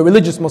talking about the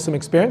religious Muslim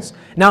experience.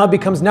 Now it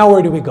becomes, now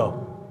where do we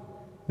go?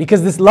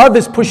 Because this love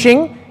is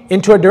pushing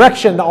into a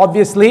direction that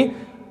obviously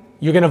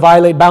you're going to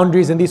violate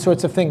boundaries and these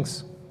sorts of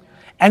things.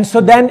 And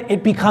so then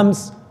it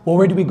becomes, well,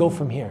 where do we go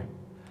from here?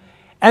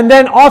 And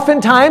then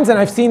oftentimes, and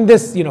I've seen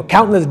this,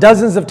 countless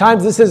dozens of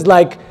times, this is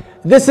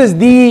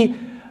the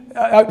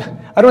I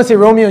don't want to say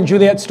Romeo and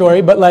Juliet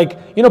story, but like,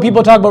 you know,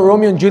 people talk about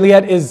Romeo and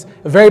Juliet is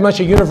very much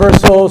a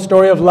universal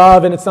story of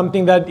love, and it's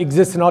something that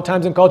exists in all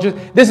times and cultures.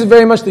 This is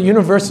very much the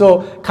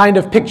universal kind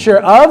of picture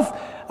of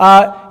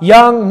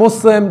young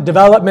Muslim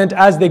development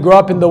as they grow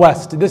up in the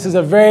West. This is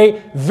a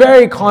very,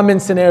 very common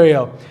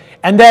scenario.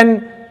 And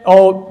then,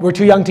 oh, we're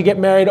too young to get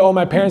married. Oh,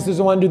 my parents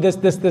doesn't want to do this,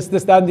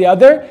 that, and the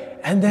other.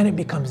 And then it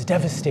becomes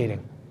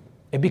devastating.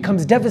 It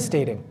becomes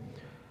devastating.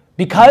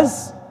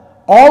 Because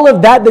all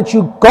of that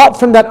you got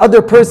from that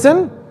other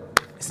person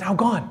is now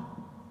gone.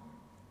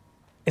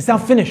 It's now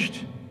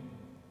finished.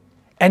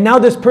 And now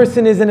this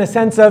person is in a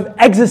sense of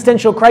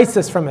existential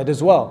crisis from it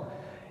as well.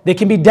 They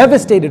can be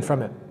devastated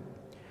from it.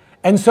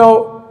 And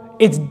so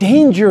it's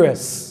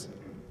dangerous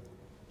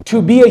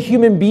to be a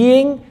human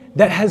being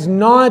that has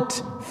not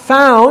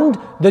found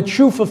the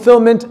true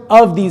fulfillment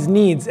of these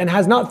needs and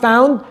has not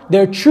found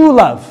their true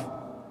love.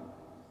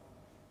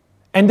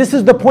 And this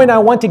is the point I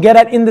want to get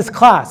at in this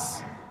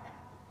class.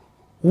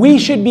 We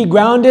should be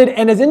grounded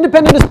and as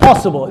independent as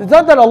possible. It's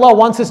not that Allah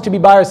wants us to be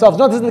by ourselves.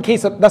 No, that's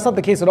not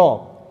the case at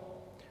all.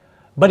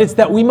 But it's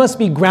that we must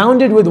be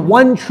grounded with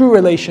one true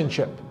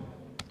relationship.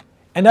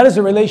 And that is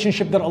a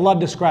relationship that Allah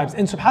describes.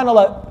 And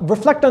subhanAllah,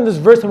 reflect on this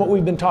verse and what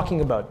we've been talking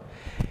about.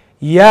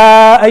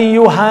 Ya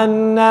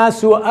ayyuhan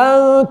nasu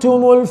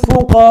antumul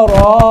fuqara'u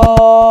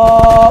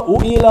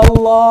ila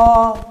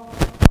Allah.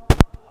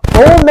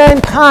 O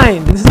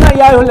mankind, this is not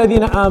Ya ayyuhal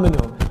ladhina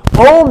amanu.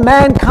 O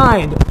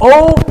mankind,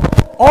 O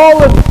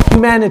all of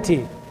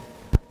humanity.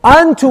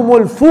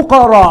 Antumul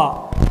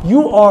fuqara.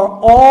 You are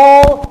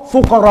all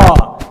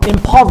fuqara,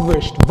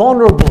 impoverished,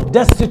 vulnerable,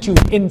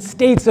 destitute, in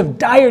states of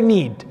dire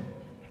need.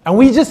 And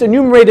we just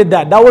enumerated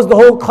that. That was the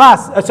whole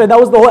class. That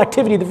was the whole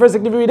activity. The first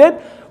activity we did,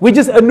 we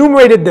just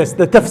enumerated this,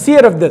 the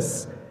tafsir of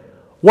this.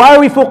 Why are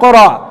we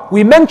fuqara?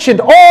 We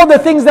mentioned all the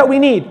things that we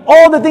need,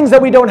 all the things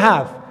that we don't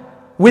have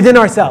within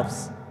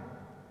ourselves.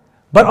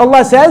 But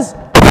Allah says,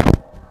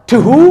 to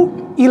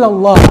who?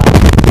 Ilallah.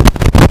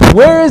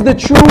 Where is the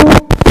true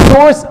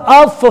source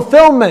of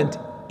fulfillment?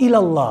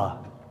 Ilallah.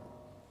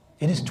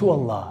 It is to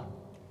Allah.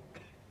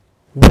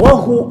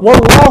 Wallahu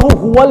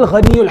huwal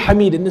ghaniyul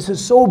hamid. And this is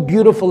so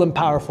beautiful and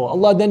powerful.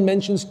 Allah then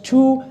mentions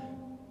two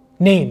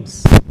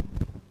names.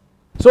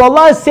 So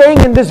Allah is saying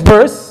in this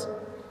verse,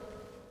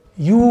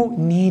 you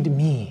need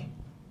me.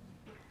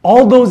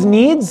 All those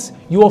needs,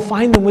 you will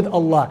find them with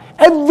Allah.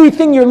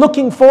 Everything you're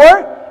looking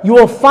for, you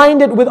will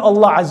find it with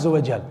Allah Azza wa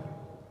Jal.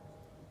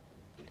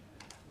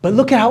 But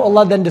look at how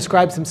Allah then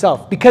describes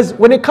Himself. Because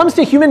when it comes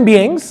to human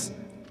beings,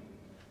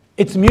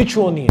 it's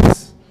mutual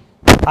needs.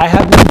 I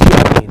have needs, you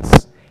have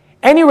needs.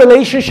 Any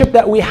relationship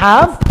that we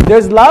have,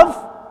 there's love.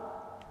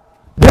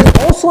 There's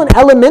also an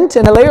element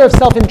and a layer of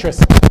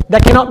self-interest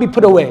that cannot be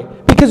put away.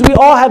 Because we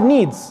all have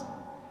needs.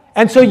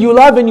 And so you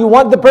love and you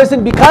want the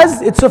person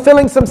because it's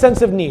fulfilling some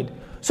sense of need.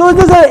 So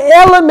there's an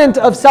element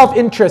of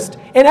self-interest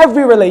in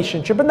every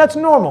relationship, and that's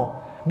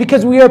normal.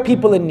 Because we are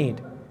people in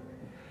need.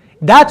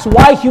 That's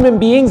why human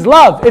beings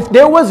love. If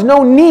there was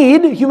no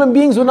need, human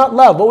beings would not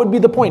love. What would be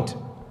the point?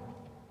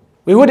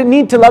 We wouldn't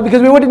need to love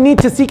because we wouldn't need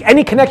to seek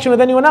any connection with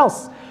anyone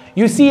else.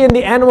 You see in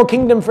the animal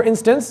kingdom, for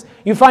instance,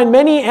 you find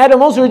many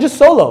animals who are just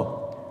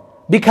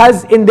solo.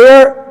 Because in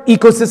their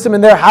ecosystem,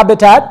 in their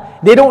habitat,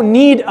 they don't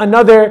need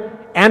another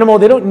animal,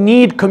 they don't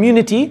need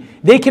community.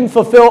 They can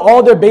fulfill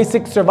all their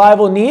basic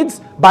survival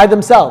needs by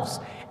themselves.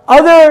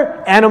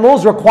 Other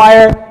animals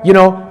require,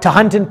 to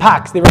hunt in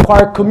packs. They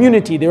require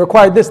community. They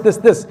require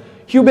this.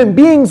 Human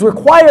beings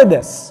require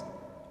this.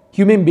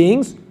 Human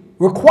beings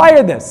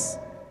require this.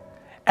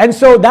 And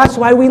so that's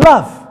why we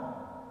love.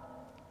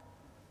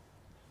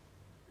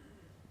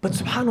 But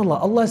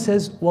subhanAllah, Allah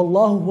says,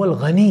 Wallahu wal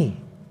ghani.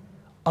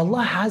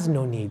 Allah has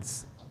no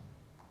needs.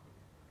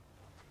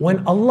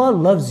 When Allah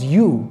loves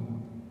you,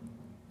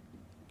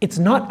 it's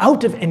not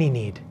out of any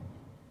need.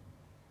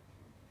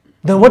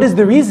 Then what is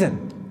the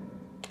reason?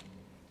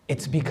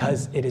 It's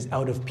because it is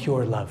out of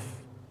pure love.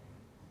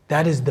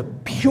 That is the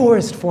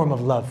purest form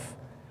of love,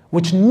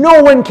 which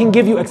no one can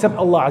give you except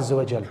Allah Azza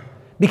wa Jal.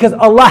 Because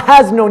Allah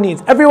has no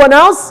needs. Everyone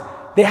else,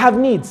 they have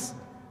needs.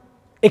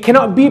 It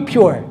cannot be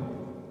pure.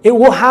 It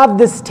will have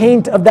this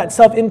taint of that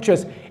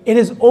self-interest. It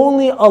is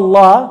only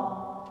Allah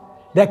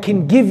that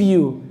can give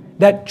you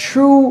that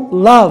true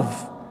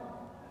love.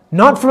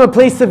 Not from a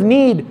place of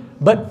need,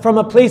 but from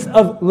a place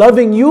of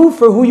loving you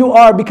for who you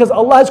are. Because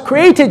Allah has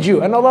created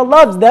you, and Allah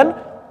loves then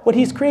what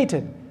He's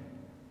created.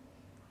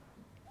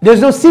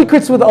 There's no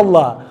secrets with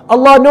Allah.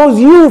 Allah knows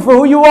you for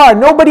who you are.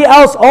 Nobody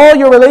else, all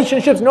your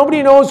relationships,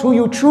 nobody knows who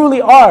you truly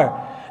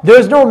are.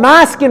 There's no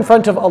mask in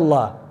front of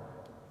Allah.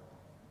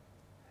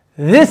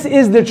 This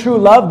is the true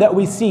love that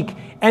we seek.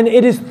 And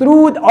it is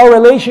through our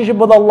relationship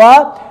with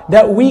Allah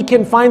that we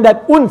can find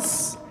that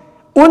uns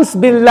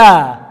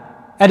billah,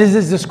 as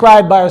is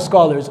described by our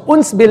scholars.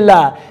 Uns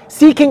billah,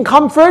 seeking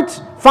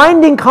comfort,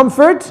 finding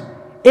comfort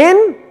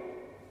in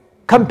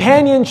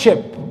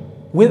companionship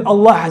with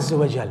Allah Azza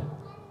wa Jal.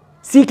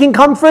 Seeking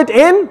comfort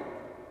in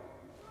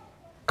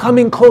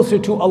coming closer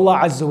to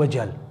Allah Azza wa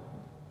Jal.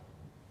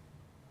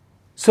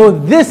 So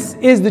this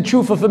is the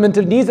true fulfillment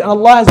of needs, and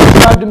Allah has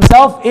described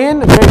Himself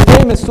in a very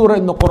famous surah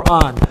in the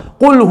Quran.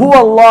 قُلْ هُوَ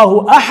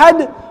اللَّهُ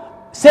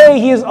أَحَدٌ. Say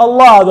He is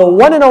Allah, the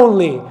one and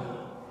only.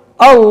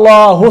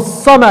 Allahu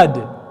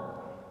Samad.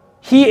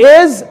 He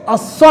is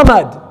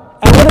As-Samad.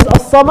 And what is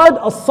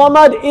As-Samad?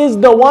 As-Samad is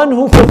the one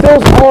who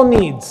fulfills all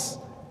needs.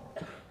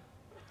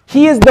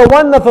 He is the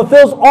one that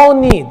fulfills all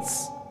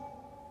needs.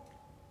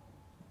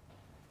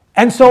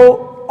 And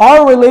so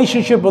our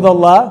relationship with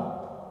Allah,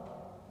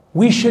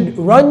 we should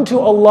run to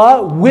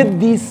Allah with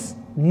these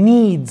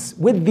needs,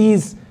 with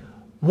these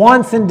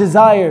wants and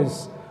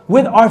desires,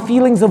 with our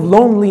feelings of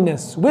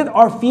loneliness, with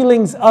our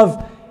feelings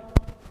of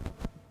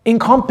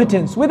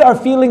incompetence, with our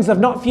feelings of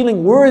not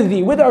feeling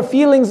worthy, with our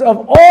feelings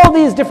of all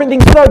these different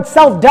things, with our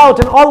self-doubt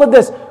and all of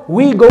this.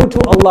 We go to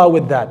Allah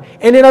with that.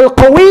 And in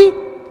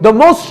Al-Qawi, the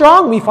most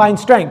strong, we find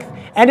strength.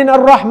 And in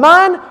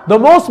Ar-Rahman, the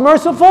most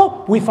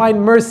merciful, we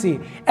find mercy.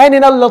 And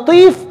in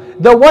Al-Latif,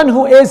 the one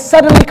who is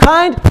suddenly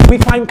kind, we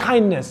find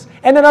kindness.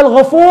 And in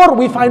Al-Ghafur,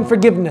 we find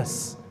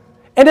forgiveness.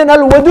 And in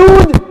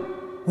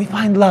Al-Wadud, we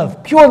find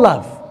love, pure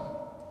love.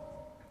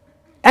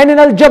 And in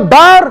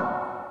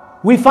Al-Jabbar,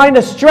 we find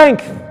a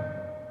strength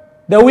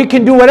that we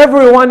can do whatever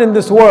we want in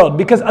this world,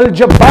 because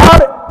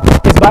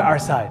Al-Jabbar is by our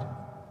side.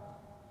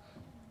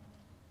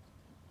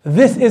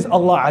 This is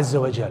Allah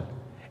Azza wa Jal.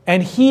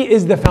 And He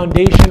is the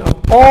foundation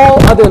of all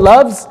other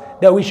loves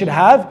that we should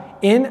have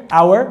in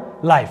our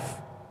life.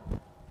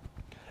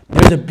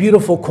 There's a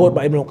beautiful quote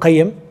by Ibn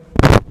al-Qayyim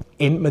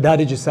in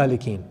Madarij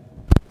al-Salikin.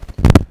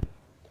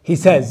 He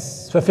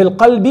says, فَفِي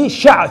الْقَلْبِ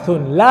شَعْثٌ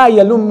لَا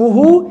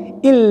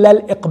يَلُمُّهُ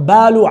إِلَّا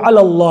الْإِقْبَالُ عَلَى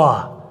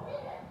اللَّهِ.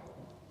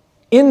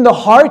 In the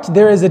heart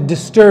there is a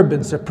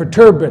disturbance, a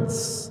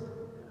perturbance.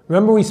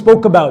 Remember we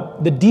spoke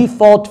about the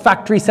default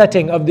factory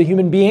setting of the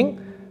human being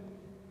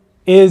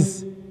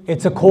is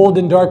it's a cold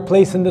and dark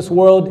place in this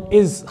world,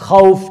 is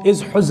khawf,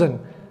 is huzn.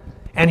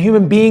 And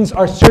human beings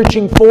are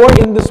searching for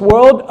in this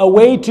world a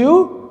way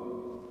to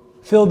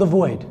fill the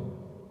void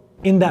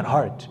in that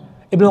heart.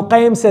 Ibn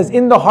al-Qayyim says,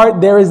 in the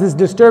heart there is this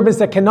disturbance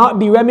that cannot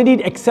be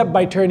remedied except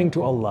by turning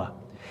to Allah.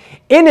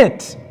 In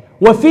it,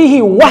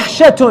 وَفِيهِ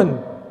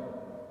وَحْشَةٌ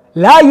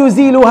لَا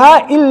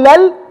يُزِيلُهَا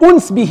إِلَّا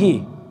الْأُنْسِ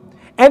بِهِ.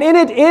 And in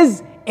it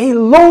is a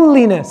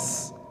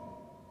loneliness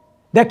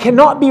that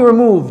cannot be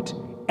removed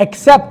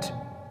except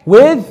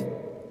with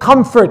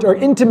comfort or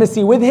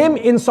intimacy with Him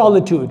in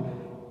solitude.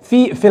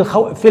 في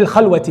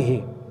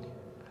الخلوته.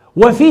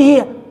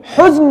 وفيه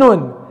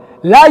حزن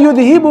لا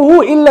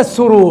يذهبه إلا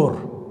السرور.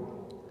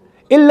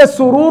 إلا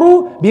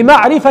السرور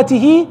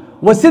بمعرفته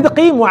وصدق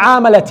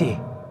معاملته.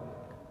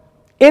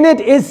 In it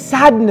is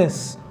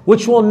sadness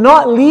which will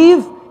not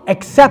leave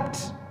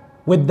except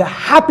with the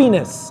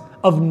happiness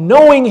of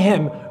knowing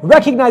Him,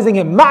 recognizing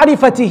Him,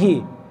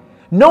 معرفته,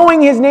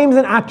 knowing His names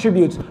and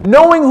attributes,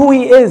 knowing who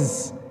He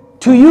is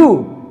to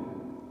you,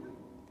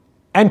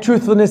 and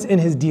truthfulness in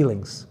His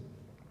dealings.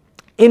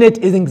 In it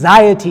is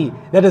anxiety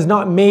that is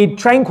not made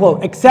tranquil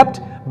except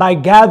by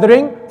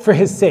gathering for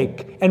His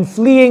sake and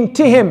fleeing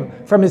to Him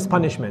from His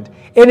punishment.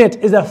 In it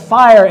is a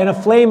fire and a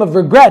flame of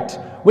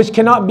regret which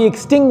cannot be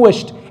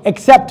extinguished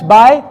except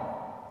by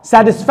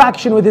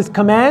satisfaction with His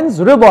commands,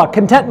 rida,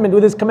 contentment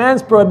with His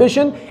commands,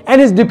 prohibition, and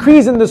His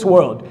decrees in this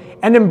world,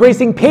 and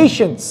embracing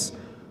patience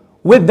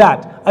with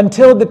that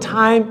until the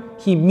time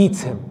He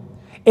meets Him.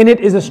 In it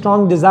is a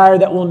strong desire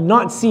that will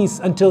not cease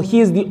until He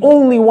is the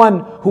only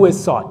one who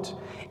is sought.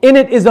 In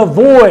it is a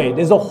void,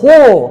 is a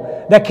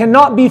hole that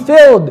cannot be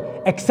filled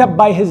except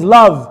by His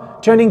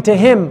love, turning to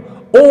Him,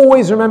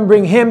 always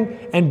remembering Him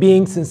and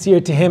being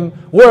sincere to Him.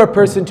 Were a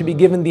person to be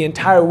given the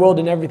entire world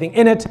and everything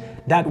in it,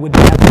 that would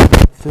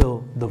never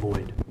fill the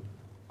void.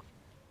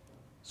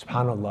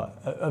 SubhanAllah,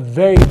 a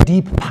very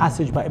deep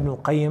passage by Ibn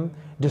al-Qayyim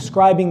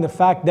describing the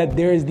fact that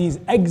there is these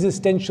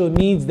existential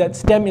needs that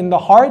stem in the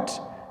heart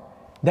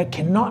that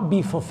cannot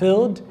be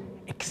fulfilled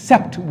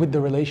except with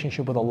the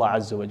relationship with Allah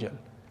Azza wa Jal.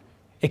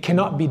 It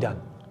cannot be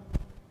done.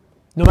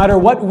 No matter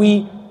what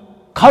we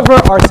cover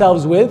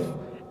ourselves with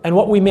and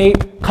what we may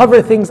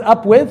cover things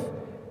up with,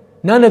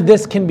 none of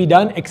this can be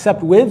done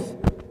except with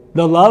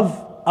the love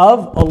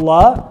of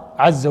Allah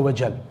Azza wa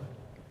Jal.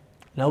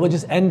 Now we'll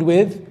just end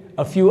with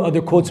a few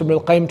other quotes from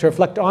Al-Qayyim to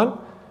reflect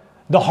on.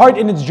 The heart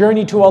in its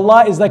journey to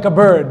Allah is like a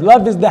bird.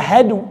 Love is the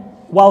head,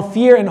 while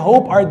fear and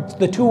hope are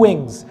the two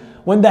wings.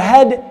 When the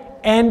head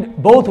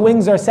and both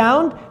wings are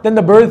sound, then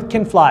the bird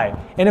can fly.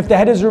 And if the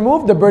head is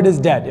removed, the bird is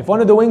dead. If one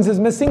of the wings is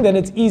missing, then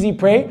it's easy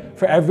prey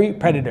for every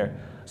predator.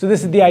 So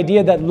this is the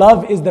idea that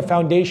love is the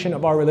foundation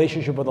of our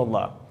relationship with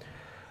Allah.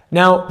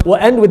 Now, we'll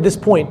end with this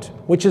point,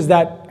 which is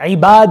that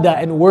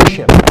ibadah and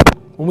worship.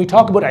 When we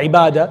talk about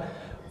ibadah,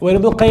 when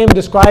Ibn al-Qayyim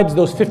describes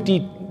those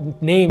 50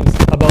 names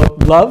about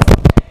love,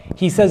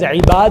 he says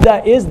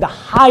ibadah is the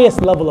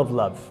highest level of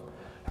love.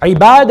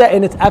 Ibadah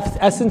in its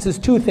essence is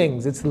two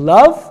things. It's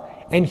love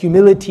and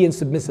humility and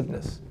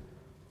submissiveness.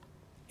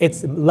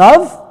 It's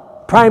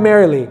love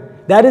primarily.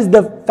 That is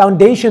the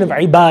foundation of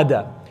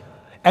ibadah.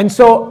 And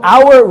so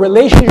our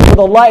relationship with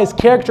Allah is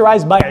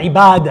characterized by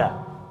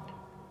ibadah.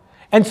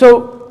 And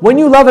so when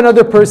you love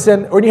another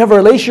person or you have a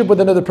relationship with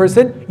another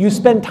person, you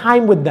spend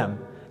time with them.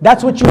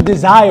 That's what you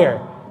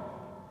desire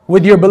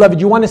with your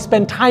beloved. You want to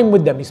spend time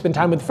with them. You spend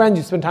time with friends,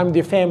 you spend time with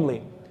your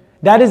family.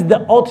 That is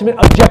the ultimate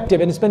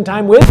objective, and to spend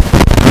time with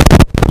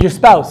your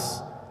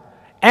spouse.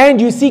 And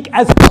you seek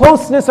as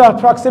closeness or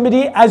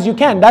proximity as you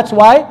can. That's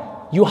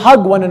why you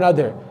hug one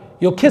another,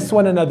 you'll kiss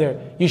one another,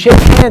 you shake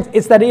hands.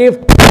 It's that idea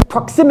of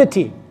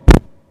proximity.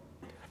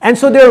 And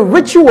so there are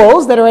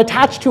rituals that are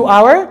attached to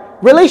our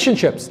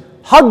relationships.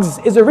 Hugs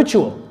is a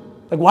ritual.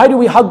 Like, why do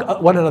we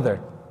hug one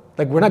another?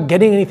 Like, we're not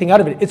getting anything out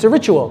of it. It's a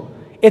ritual.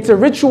 It's a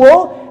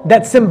ritual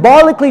that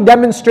symbolically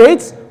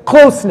demonstrates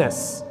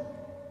closeness.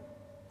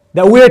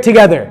 That we're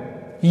together.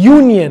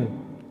 Union.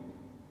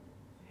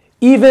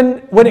 Even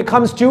when it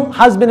comes to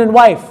husband and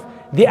wife,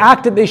 the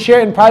act that they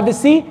share in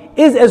privacy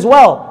is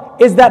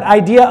that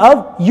idea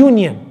of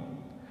union.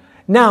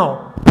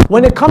 Now,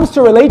 when it comes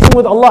to relating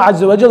with Allah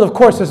Azza wa Jal, of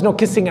course there's no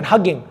kissing and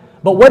hugging.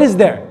 But what is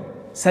there?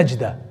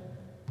 Sajda.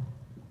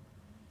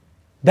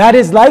 That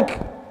is like,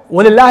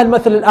 وَلِلَّهِ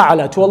الْمَثَلُ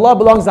الْأَعْلَى. To Allah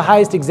belongs the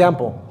highest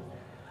example.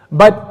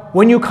 But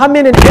when you come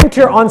in and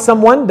enter on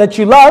someone that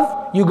you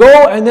love, you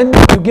go and then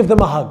you give them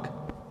a hug.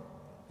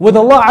 With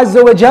Allah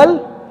Azza wa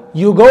Jal,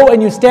 you go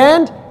and you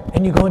stand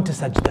and you go into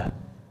sajda.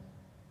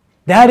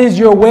 That is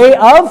your way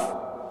of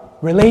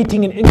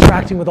relating and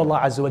interacting with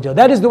Allah Azza wa Jal.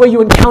 That is the way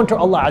you encounter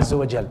Allah Azza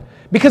wa Jal.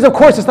 Because of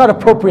course it's not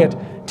appropriate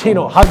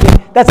to,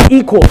 hugging. That's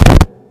equal.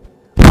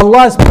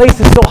 Allah's place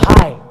is so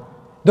high.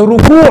 The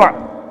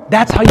ruku',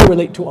 that's how you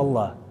relate to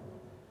Allah.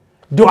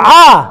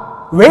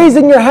 Dua,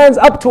 raising your hands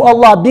up to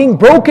Allah, being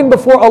broken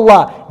before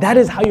Allah, that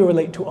is how you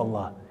relate to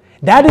Allah.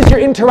 That is your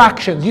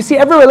interactions. You see,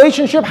 every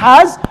relationship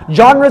has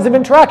genres of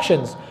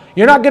interactions.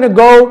 You're not going to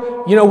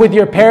go, with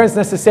your parents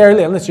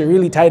necessarily, unless you're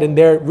really tight and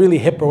they're really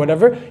hip or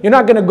whatever. You're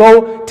not going to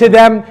go to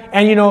them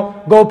and,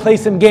 go play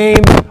some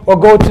games or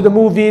go to the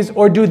movies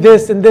or do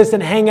this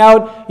and hang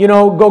out,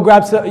 go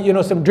grab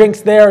some, some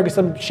drinks there or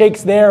some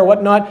shakes there or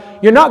whatnot.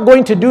 You're not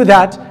going to do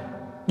that.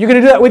 You're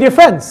going to do that with your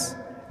friends.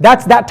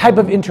 That's that type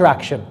of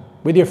interaction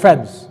with your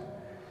friends.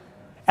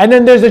 And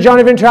then there's a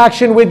genre of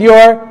interaction with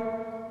your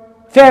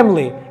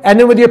family, and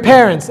then with your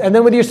parents, and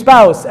then with your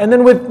spouse, and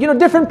then with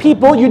different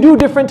people. You do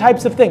different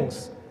types of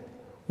things.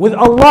 With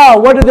Allah,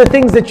 what are the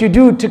things that you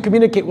do to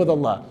communicate with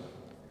Allah?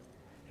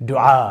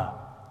 Dua,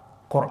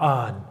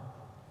 Quran,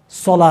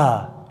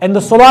 Salah. And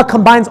the Salah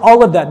combines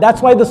all of that. That's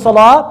why the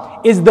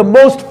Salah is the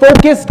most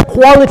focused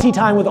quality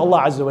time with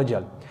Allah Azza wa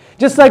Jal.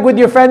 Just like with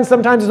your friends,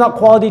 sometimes it's not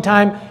quality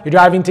time. You're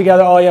driving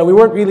together, we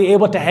weren't really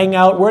able to hang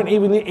out, weren't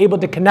really able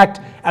to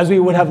connect as we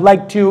would have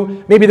liked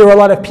to. Maybe there were a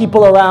lot of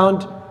people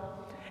around.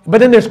 But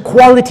then there's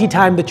quality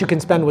time that you can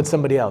spend with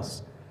somebody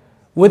else.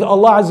 With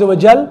Allah Azza wa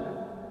Jal,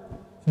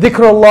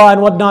 dhikr Allah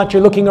and whatnot,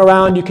 you're looking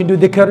around, you can do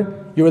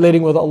dhikr, you're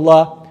relating with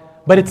Allah.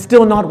 But it's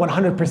still not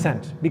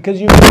 100%. Because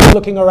you're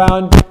looking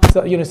around,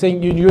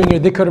 saying you're doing your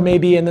dhikr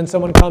maybe, and then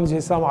someone comes,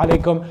 Assalamu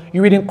alaikum.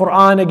 You're reading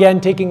Quran again,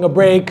 taking a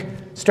break,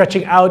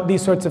 stretching out,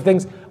 these sorts of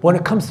things. But when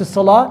it comes to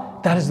salah,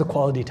 that is the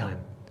quality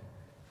time.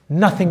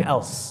 Nothing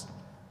else.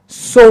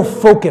 So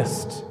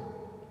focused.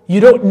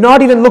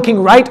 Not even looking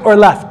right or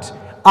left.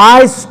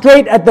 Eyes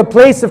straight at the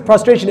place of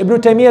prostration.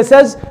 Ibn Taymiyyah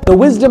says the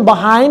wisdom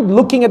behind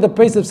looking at the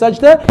place of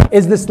sajda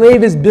is the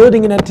slave is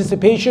building in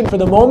anticipation for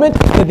the moment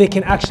that they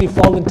can actually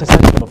fall into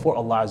sajda before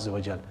Allah Azza wa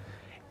Jal.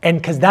 And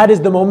because that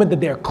is the moment that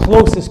they are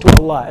closest to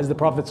Allah. As the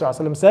Prophet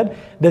ﷺ said,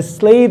 the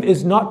slave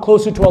is not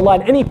closer to Allah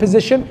in any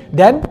position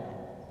than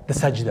the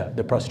sajda,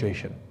 the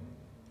prostration.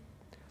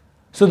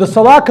 So the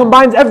salah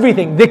combines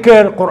everything,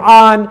 dhikr,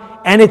 Quran,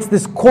 and it's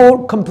this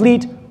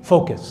complete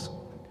focus.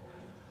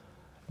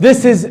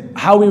 This is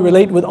how we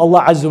relate with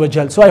Allah Azza wa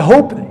Jal. So I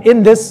hope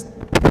in this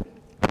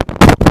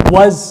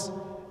was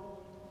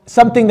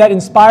something that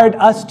inspired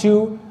us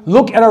to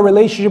look at our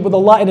relationship with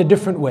Allah in a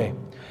different way.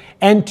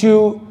 And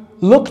to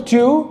look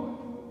to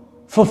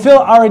fulfill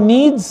our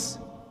needs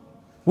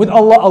with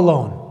Allah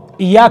alone.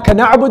 إِيَّاكَ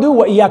نَعْبُدُ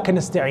وَإِيَّاكَ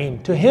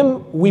نَسْتَعِينُ. To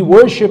Him we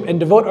worship and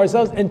devote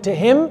ourselves, and to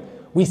Him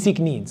we seek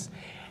needs.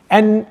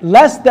 And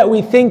lest that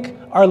we think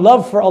our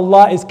love for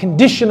Allah is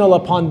conditional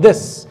upon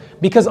this.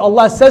 Because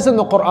Allah says in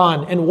the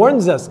Quran and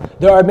warns us,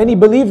 there are many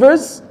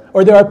believers,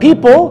 or there are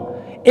people,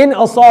 in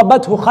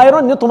أَصَابَتْهُ خَيْرٌ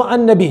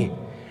نِطْمَأَنَّ بِهِ,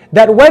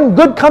 that when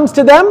good comes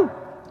to them,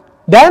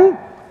 then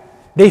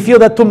they feel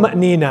that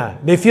tuma'nina,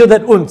 they feel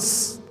that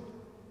uns.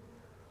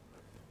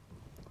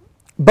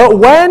 But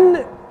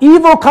when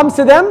evil comes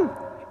to them,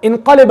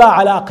 انقلب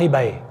على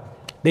عقبيه,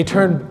 they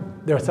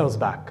turn themselves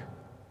back.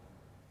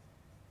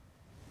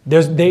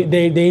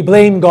 They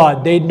blame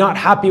God, they're not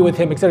happy with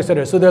Him, etc.,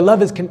 etc. So their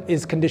love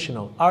is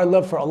conditional. Our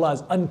love for Allah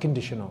is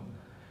unconditional.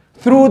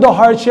 Through the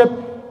hardship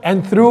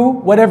and through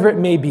whatever it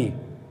may be.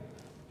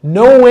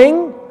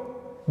 Knowing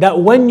that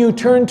when you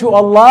turn to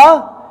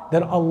Allah,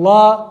 then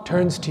Allah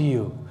turns to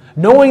you.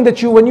 Knowing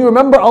that when you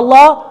remember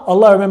Allah,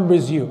 Allah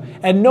remembers you.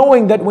 And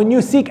knowing that when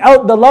you seek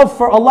out the love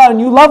for Allah and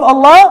you love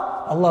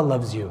Allah, Allah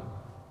loves you.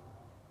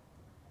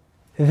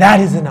 That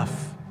is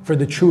enough for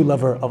the true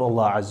lover of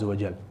Allah Azza wa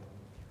Jal.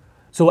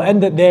 So we'll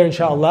end it there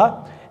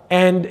inshallah.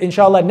 And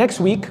inshallah next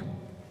week,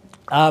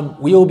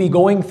 we will be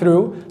going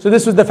through. So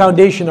this was the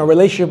foundation, our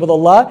relationship with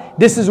Allah.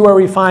 This is where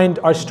we find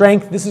our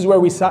strength. This is where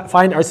we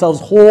find ourselves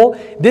whole.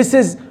 This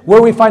is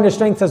where we find our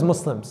strength as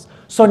Muslims.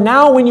 So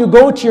now when you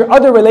go to your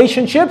other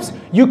relationships,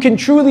 you can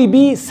truly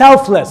be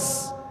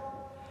selfless.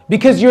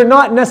 Because you're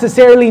not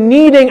necessarily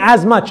needing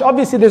as much.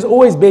 Obviously there's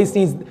always base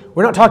needs.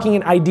 We're not talking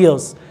in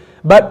ideals.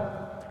 But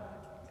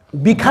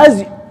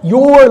because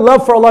your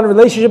love for Allah and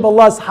relationship with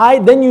Allah is high,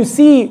 then you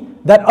see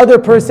that other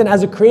person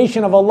as a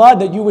creation of Allah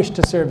that you wish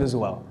to serve as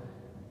well.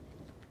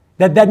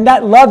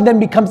 That love then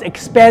becomes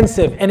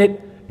expansive and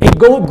it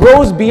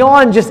grows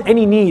beyond just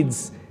any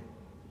needs.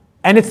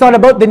 And it's not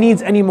about the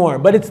needs anymore,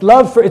 but it's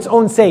love for its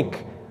own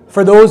sake,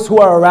 for those who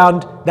are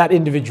around that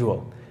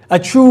individual. A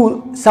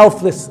true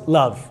selfless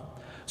love.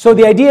 So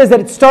the idea is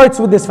that it starts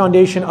with this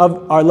foundation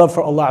of our love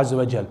for Allah Azza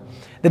wa Jal.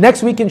 The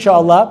next week,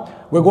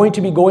 inshallah, we're going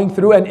to be going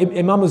through, and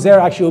Imam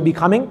Zohair actually will be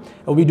coming.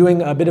 We'll be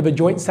doing a bit of a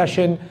joint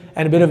session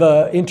and a bit of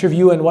an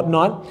interview and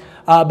whatnot.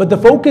 But the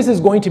focus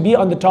is going to be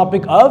on the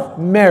topic of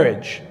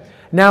marriage.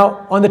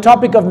 Now, on the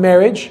topic of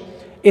marriage,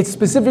 it's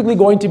specifically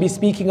going to be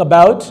speaking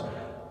about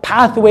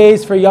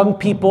pathways for young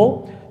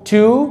people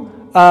to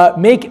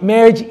make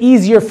marriage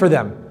easier for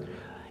them.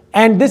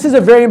 And this is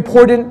a very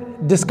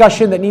important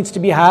discussion that needs to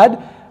be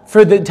had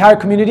for the entire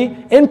community,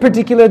 in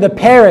particular the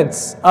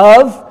parents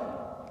of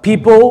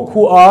people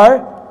who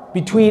are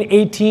between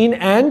 18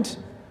 and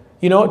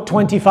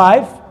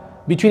 25,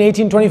 between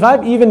 18 and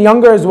 25, even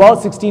younger as well,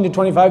 16 to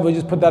 25, we'll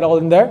just put that all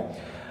in there.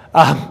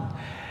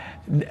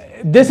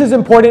 This is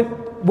important.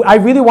 I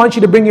really want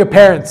you to bring your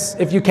parents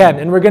if you can,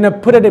 and we're going to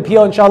put an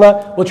appeal,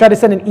 inshallah. We'll try to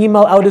send an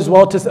email out as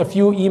well to a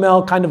few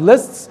email kind of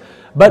lists,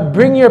 but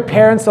bring your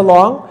parents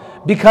along,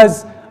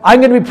 because we're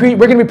going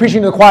to be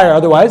preaching to the choir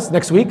otherwise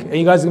next week, and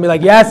you guys are going to be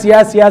like, yes,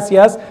 yes, yes,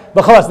 yes,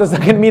 but khalas, that's not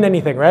going to mean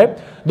anything, right?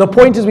 The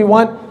point is we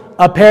want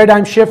a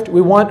paradigm shift,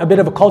 we want a bit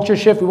of a culture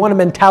shift, we want a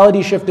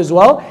mentality shift as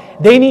well.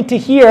 They need to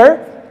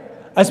hear,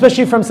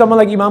 especially from someone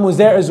like Imam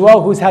Zohair as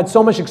well, who's had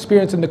so much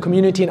experience in the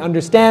community and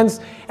understands,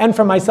 and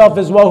from myself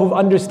as well, who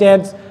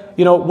understands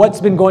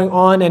what's been going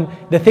on and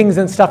the things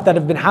and stuff that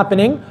have been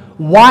happening,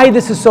 why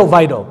this is so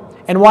vital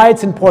and why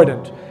it's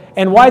important.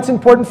 And why it's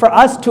important for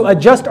us to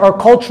adjust our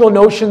cultural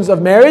notions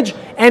of marriage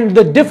and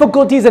the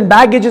difficulties and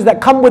baggages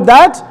that come with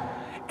that,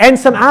 and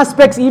some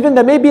aspects even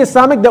that may be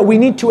Islamic that we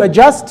need to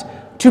adjust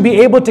to be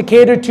able to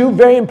cater to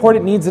very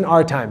important needs in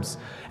our times.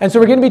 And so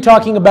we're going to be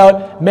talking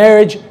about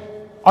marriage.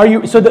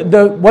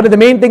 One of the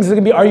main things is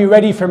going to be, are you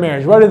ready for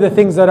marriage? What are the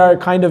things that are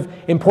kind of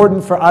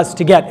important for us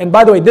to get? And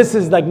by the way, this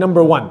is like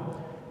number one.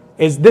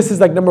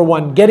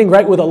 Getting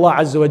right with Allah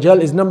Azza wa Jal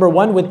is number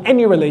one with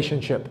any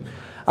relationship.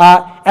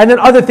 And then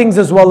other things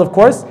as well, of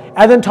course.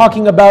 And then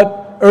talking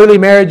about early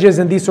marriages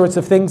and these sorts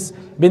of things,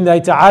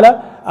 bi'idhnillahi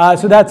ta'ala.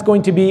 So that's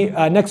going to be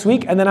next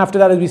week. And then after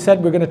that, as we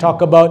said, we're going to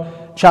talk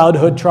about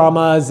childhood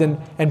traumas and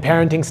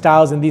parenting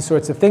styles and these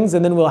sorts of things.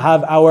 And then we'll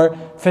have our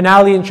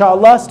finale,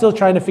 inshallah. Still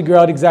trying to figure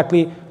out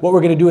exactly what we're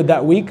going to do with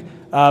that week.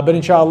 But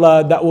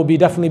inshallah, that will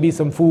definitely be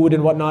some food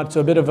and whatnot. So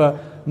a bit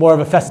of more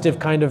of a festive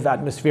kind of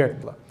atmosphere.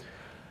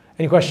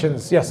 Any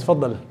questions? Yes,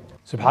 faddal.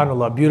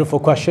 Subhanallah, beautiful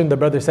question. The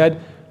brother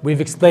said, we've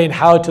explained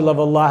how to love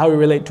Allah, how we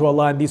relate to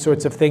Allah and these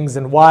sorts of things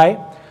and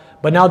why.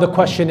 But now the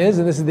question is,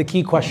 and this is the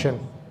key question,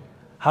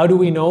 how do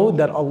we know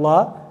that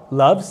Allah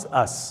loves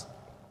us?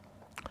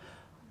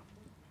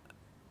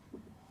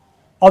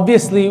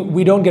 Obviously,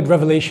 we don't get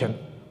revelation,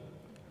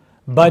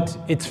 but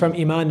it's from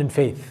Iman and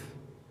faith.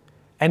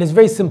 And it's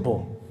very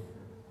simple.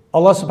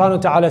 Allah subhanahu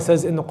wa ta'ala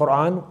says in the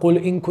Quran,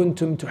 قُلْ إِن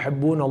كُنْتُمْ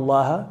تُحِبُّونَ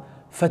اللَّهَ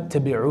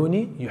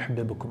فَاتَّبِعُونِ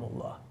يُحْبِبُكُمُ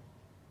اللَّهُ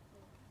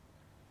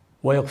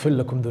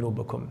وَيَغْفِرْ لَكُمْ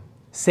ذُنُوبَكُمْ.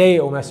 Say,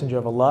 O Messenger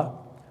of Allah,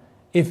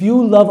 if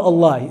you love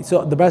Allah,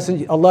 so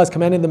Allah has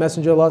commanded the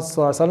Messenger of Allah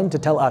ﷺ to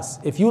tell us,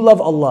 if you love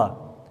Allah,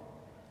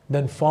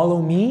 then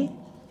follow me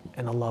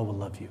and Allah will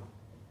love you.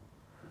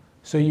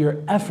 So your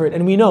effort,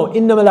 and we know,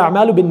 إِنَّمَا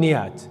الْأَعْمَالُ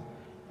بِالنِّيَّاتِ,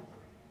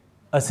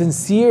 a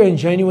sincere and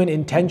genuine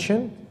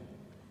intention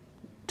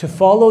to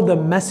follow the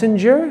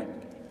Messenger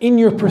in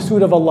your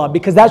pursuit of Allah,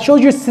 because that shows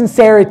your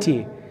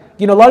sincerity.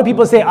 A lot of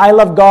people say, I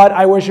love God,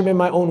 I worship in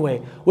my own way.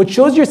 What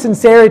shows your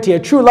sincerity, a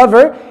true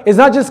lover, is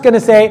not just going to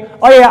say,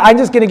 oh yeah, I'm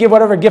just going to give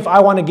whatever gift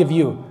I want to give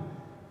you.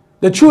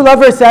 The true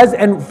lover says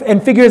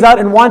and figures out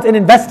and wants and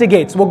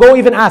investigates. We'll go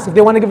even ask, if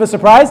they want to give a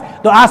surprise,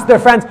 they'll ask their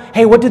friends,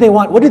 hey, what do they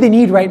want? What do they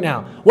need right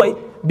now?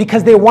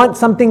 Because they want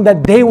something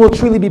that they will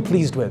truly be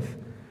pleased with.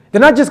 They're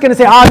not just going to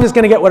say, I'm just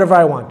going to get whatever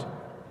I want.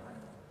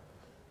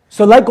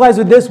 So likewise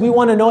with this, we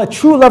want to know, a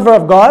true lover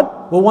of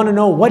God will want to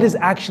know what is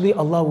actually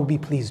Allah will be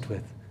pleased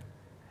with.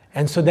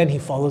 And so then he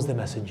follows the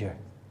messenger.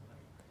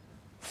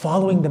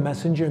 Following the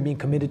messenger and being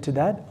committed to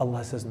that,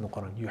 Allah says in the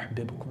Quran,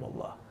 يُحْبِبُكُمُ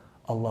Allah.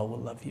 Allah will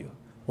love you.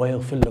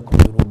 وَيَغْفِرْ لَكُمْ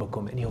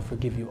ذُنُوبَكُمْ. And He'll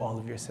forgive you all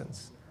of your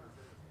sins.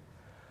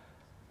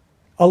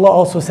 Allah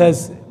also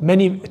says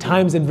many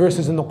times in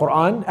verses in the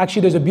Quran,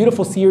 actually there's a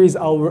beautiful series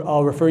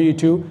I'll refer you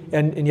to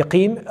in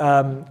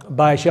Yaqeen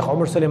by Sheikh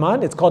Umar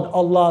Sulaiman. It's called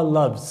Allah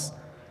Loves.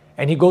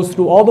 And he goes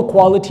through all the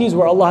qualities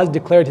where Allah has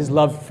declared His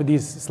love for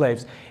these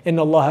slaves.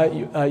 Inna Allah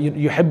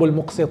yuhibbul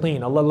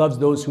muqsitin. Allah loves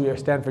those who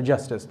stand for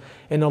justice.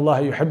 Inna Allah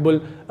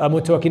yuhibbul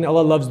mutawakkilin.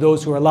 Allah loves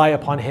those who rely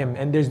upon Him.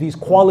 And there's these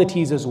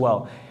qualities as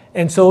well.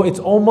 And so it's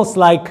almost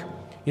like,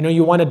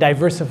 you want to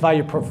diversify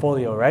your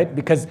portfolio, right?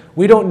 Because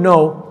we don't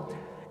know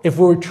if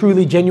we're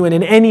truly genuine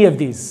in any of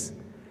these.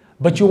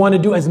 But you want to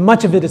do as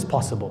much of it as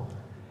possible.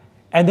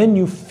 And then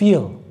you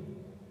feel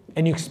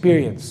and you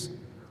experience.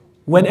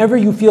 Whenever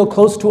you feel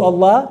close to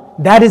Allah,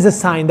 that is a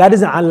sign, that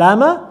is an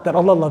alama that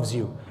Allah loves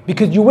you.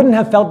 Because you wouldn't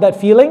have felt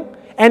that feeling.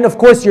 And of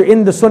course you're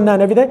in the sunnah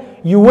and everything.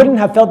 You wouldn't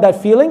have felt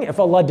that feeling if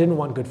Allah didn't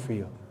want good for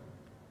you.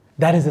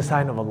 That is a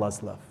sign of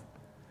Allah's love.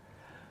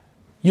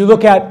 You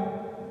look at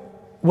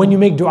when you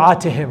make dua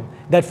to Him,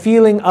 that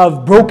feeling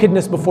of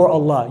brokenness before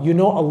Allah, you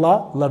know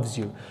Allah loves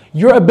you.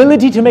 Your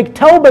ability to make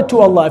tawbah to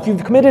Allah, if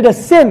you've committed a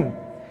sin,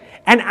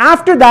 and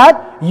after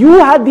that, you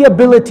had the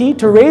ability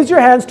to raise your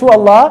hands to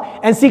Allah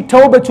and seek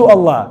tawbah to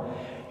Allah.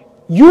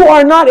 You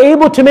are not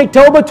able to make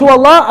tawbah to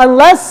Allah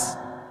unless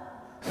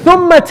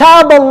ثُمَّ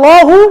تَابَ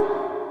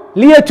اللَّهُ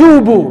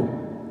لِيَتُوبُوا.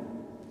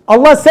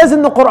 Allah says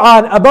in the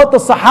Quran about the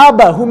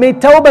Sahaba who made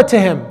tawbah to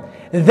Him.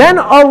 Then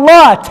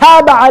Allah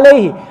تَابَ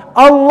عَلَيْهِ.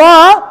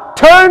 Allah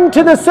turned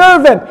to the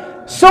servant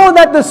so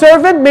that the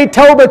servant made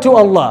tawbah to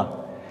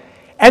Allah.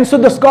 And so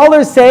the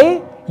scholars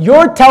say,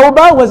 your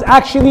tawbah was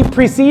actually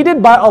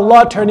preceded by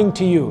Allah turning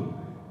to you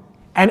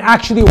and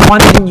actually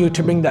wanting you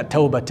to bring that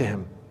tawbah to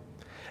Him.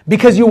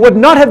 Because you would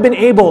not have been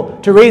able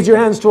to raise your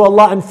hands to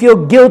Allah and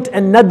feel guilt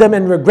and nadam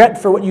and regret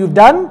for what you've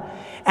done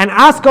and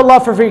ask Allah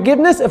for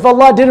forgiveness if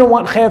Allah didn't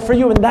want khair for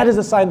you. And that is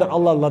a sign that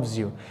Allah loves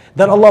you.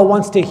 That Allah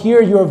wants to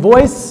hear your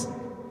voice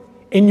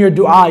in your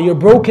dua, your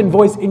broken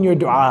voice in your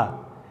dua.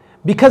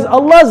 Because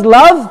Allah's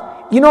love,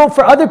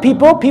 for other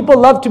people, people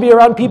love to be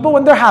around people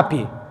when they're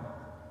happy.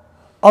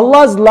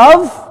 Allah's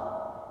love,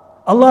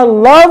 Allah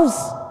loves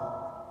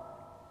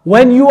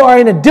when you are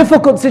in a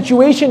difficult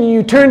situation and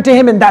you turn to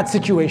Him in that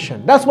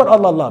situation. That's what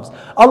Allah loves.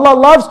 Allah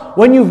loves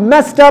when you've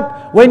messed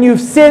up, when you've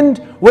sinned,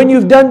 when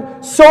you've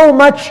done so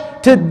much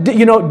to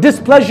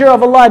displeasure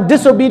of Allah,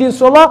 disobedience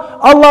to Allah.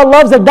 Allah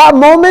loves at that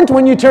moment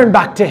when you turn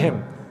back to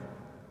Him.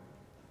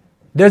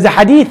 There's a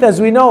hadith, as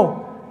we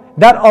know,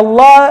 that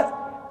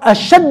Allah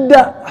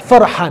ashadda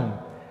farhan.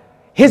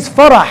 His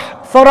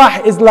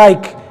farah is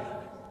like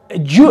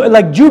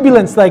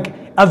jubilance, like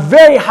a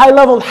very high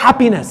level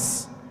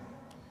happiness.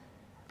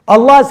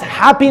 Allah's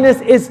happiness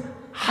is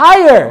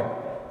higher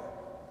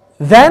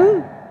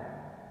than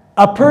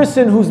a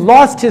person who's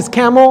lost his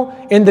camel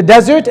in the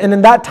desert, and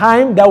in that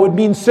time that would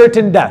mean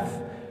certain death.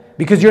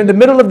 Because you're in the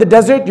middle of the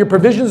desert, your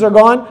provisions are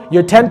gone,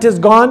 your tent is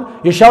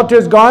gone, your shelter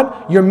is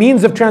gone, your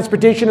means of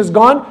transportation is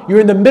gone, you're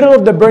in the middle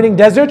of the burning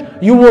desert,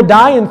 you will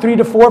die in 3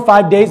 to 4,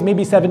 5 days,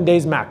 maybe 7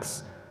 days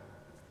max.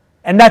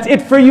 And that's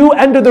it for you,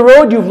 end of the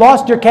road, you've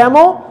lost your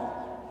camel,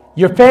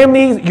 your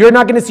family, you're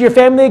not going to see your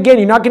family again,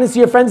 you're not going to see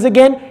your friends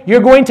again,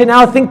 you're going to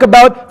now think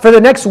about, for the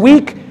next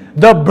week,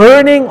 the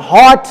burning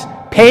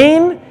hot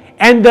pain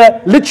and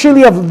the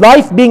literally of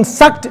life being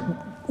sucked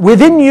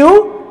within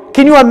you.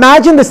 Can you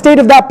imagine the state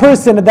of that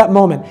person at that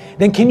moment?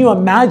 Then can you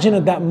imagine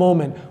at that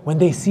moment when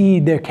they see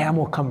their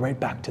camel come right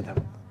back to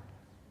them?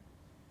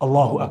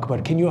 Allahu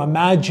Akbar. Can you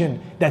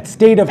imagine that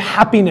state of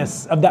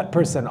happiness of that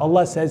person?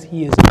 Allah says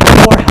He is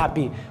more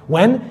happy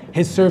when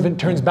His servant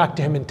turns back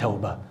to Him in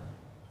tawbah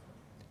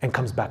and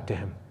comes back to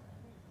Him.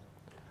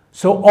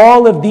 So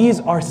all of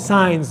these are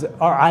signs,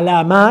 are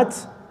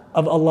alamat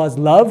of Allah's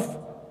love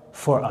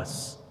for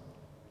us.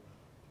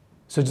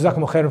 So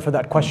Jazakumullah khairan for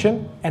that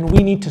question. And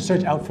we need to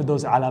search out for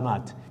those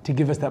alamat to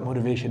give us that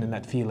motivation and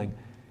that feeling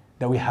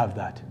that we have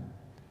that.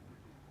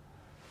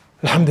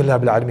 Alhamdulillah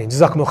bil alameen.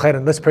 Jazakumullah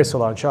khairan. Let's pray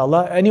salah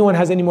inshallah. Anyone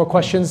has any more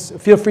questions,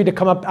 feel free to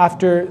come up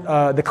after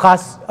the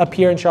class up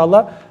here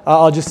inshallah.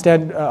 I'll just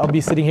stand, I'll be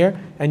sitting here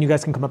and you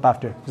guys can come up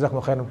after.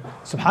 Jazakumullah khairan.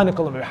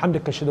 Subhanakallahumma wa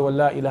bihamdika ashhadu an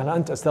la ilaha illa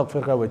anta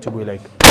astaghfiruka wa atubu ilayk.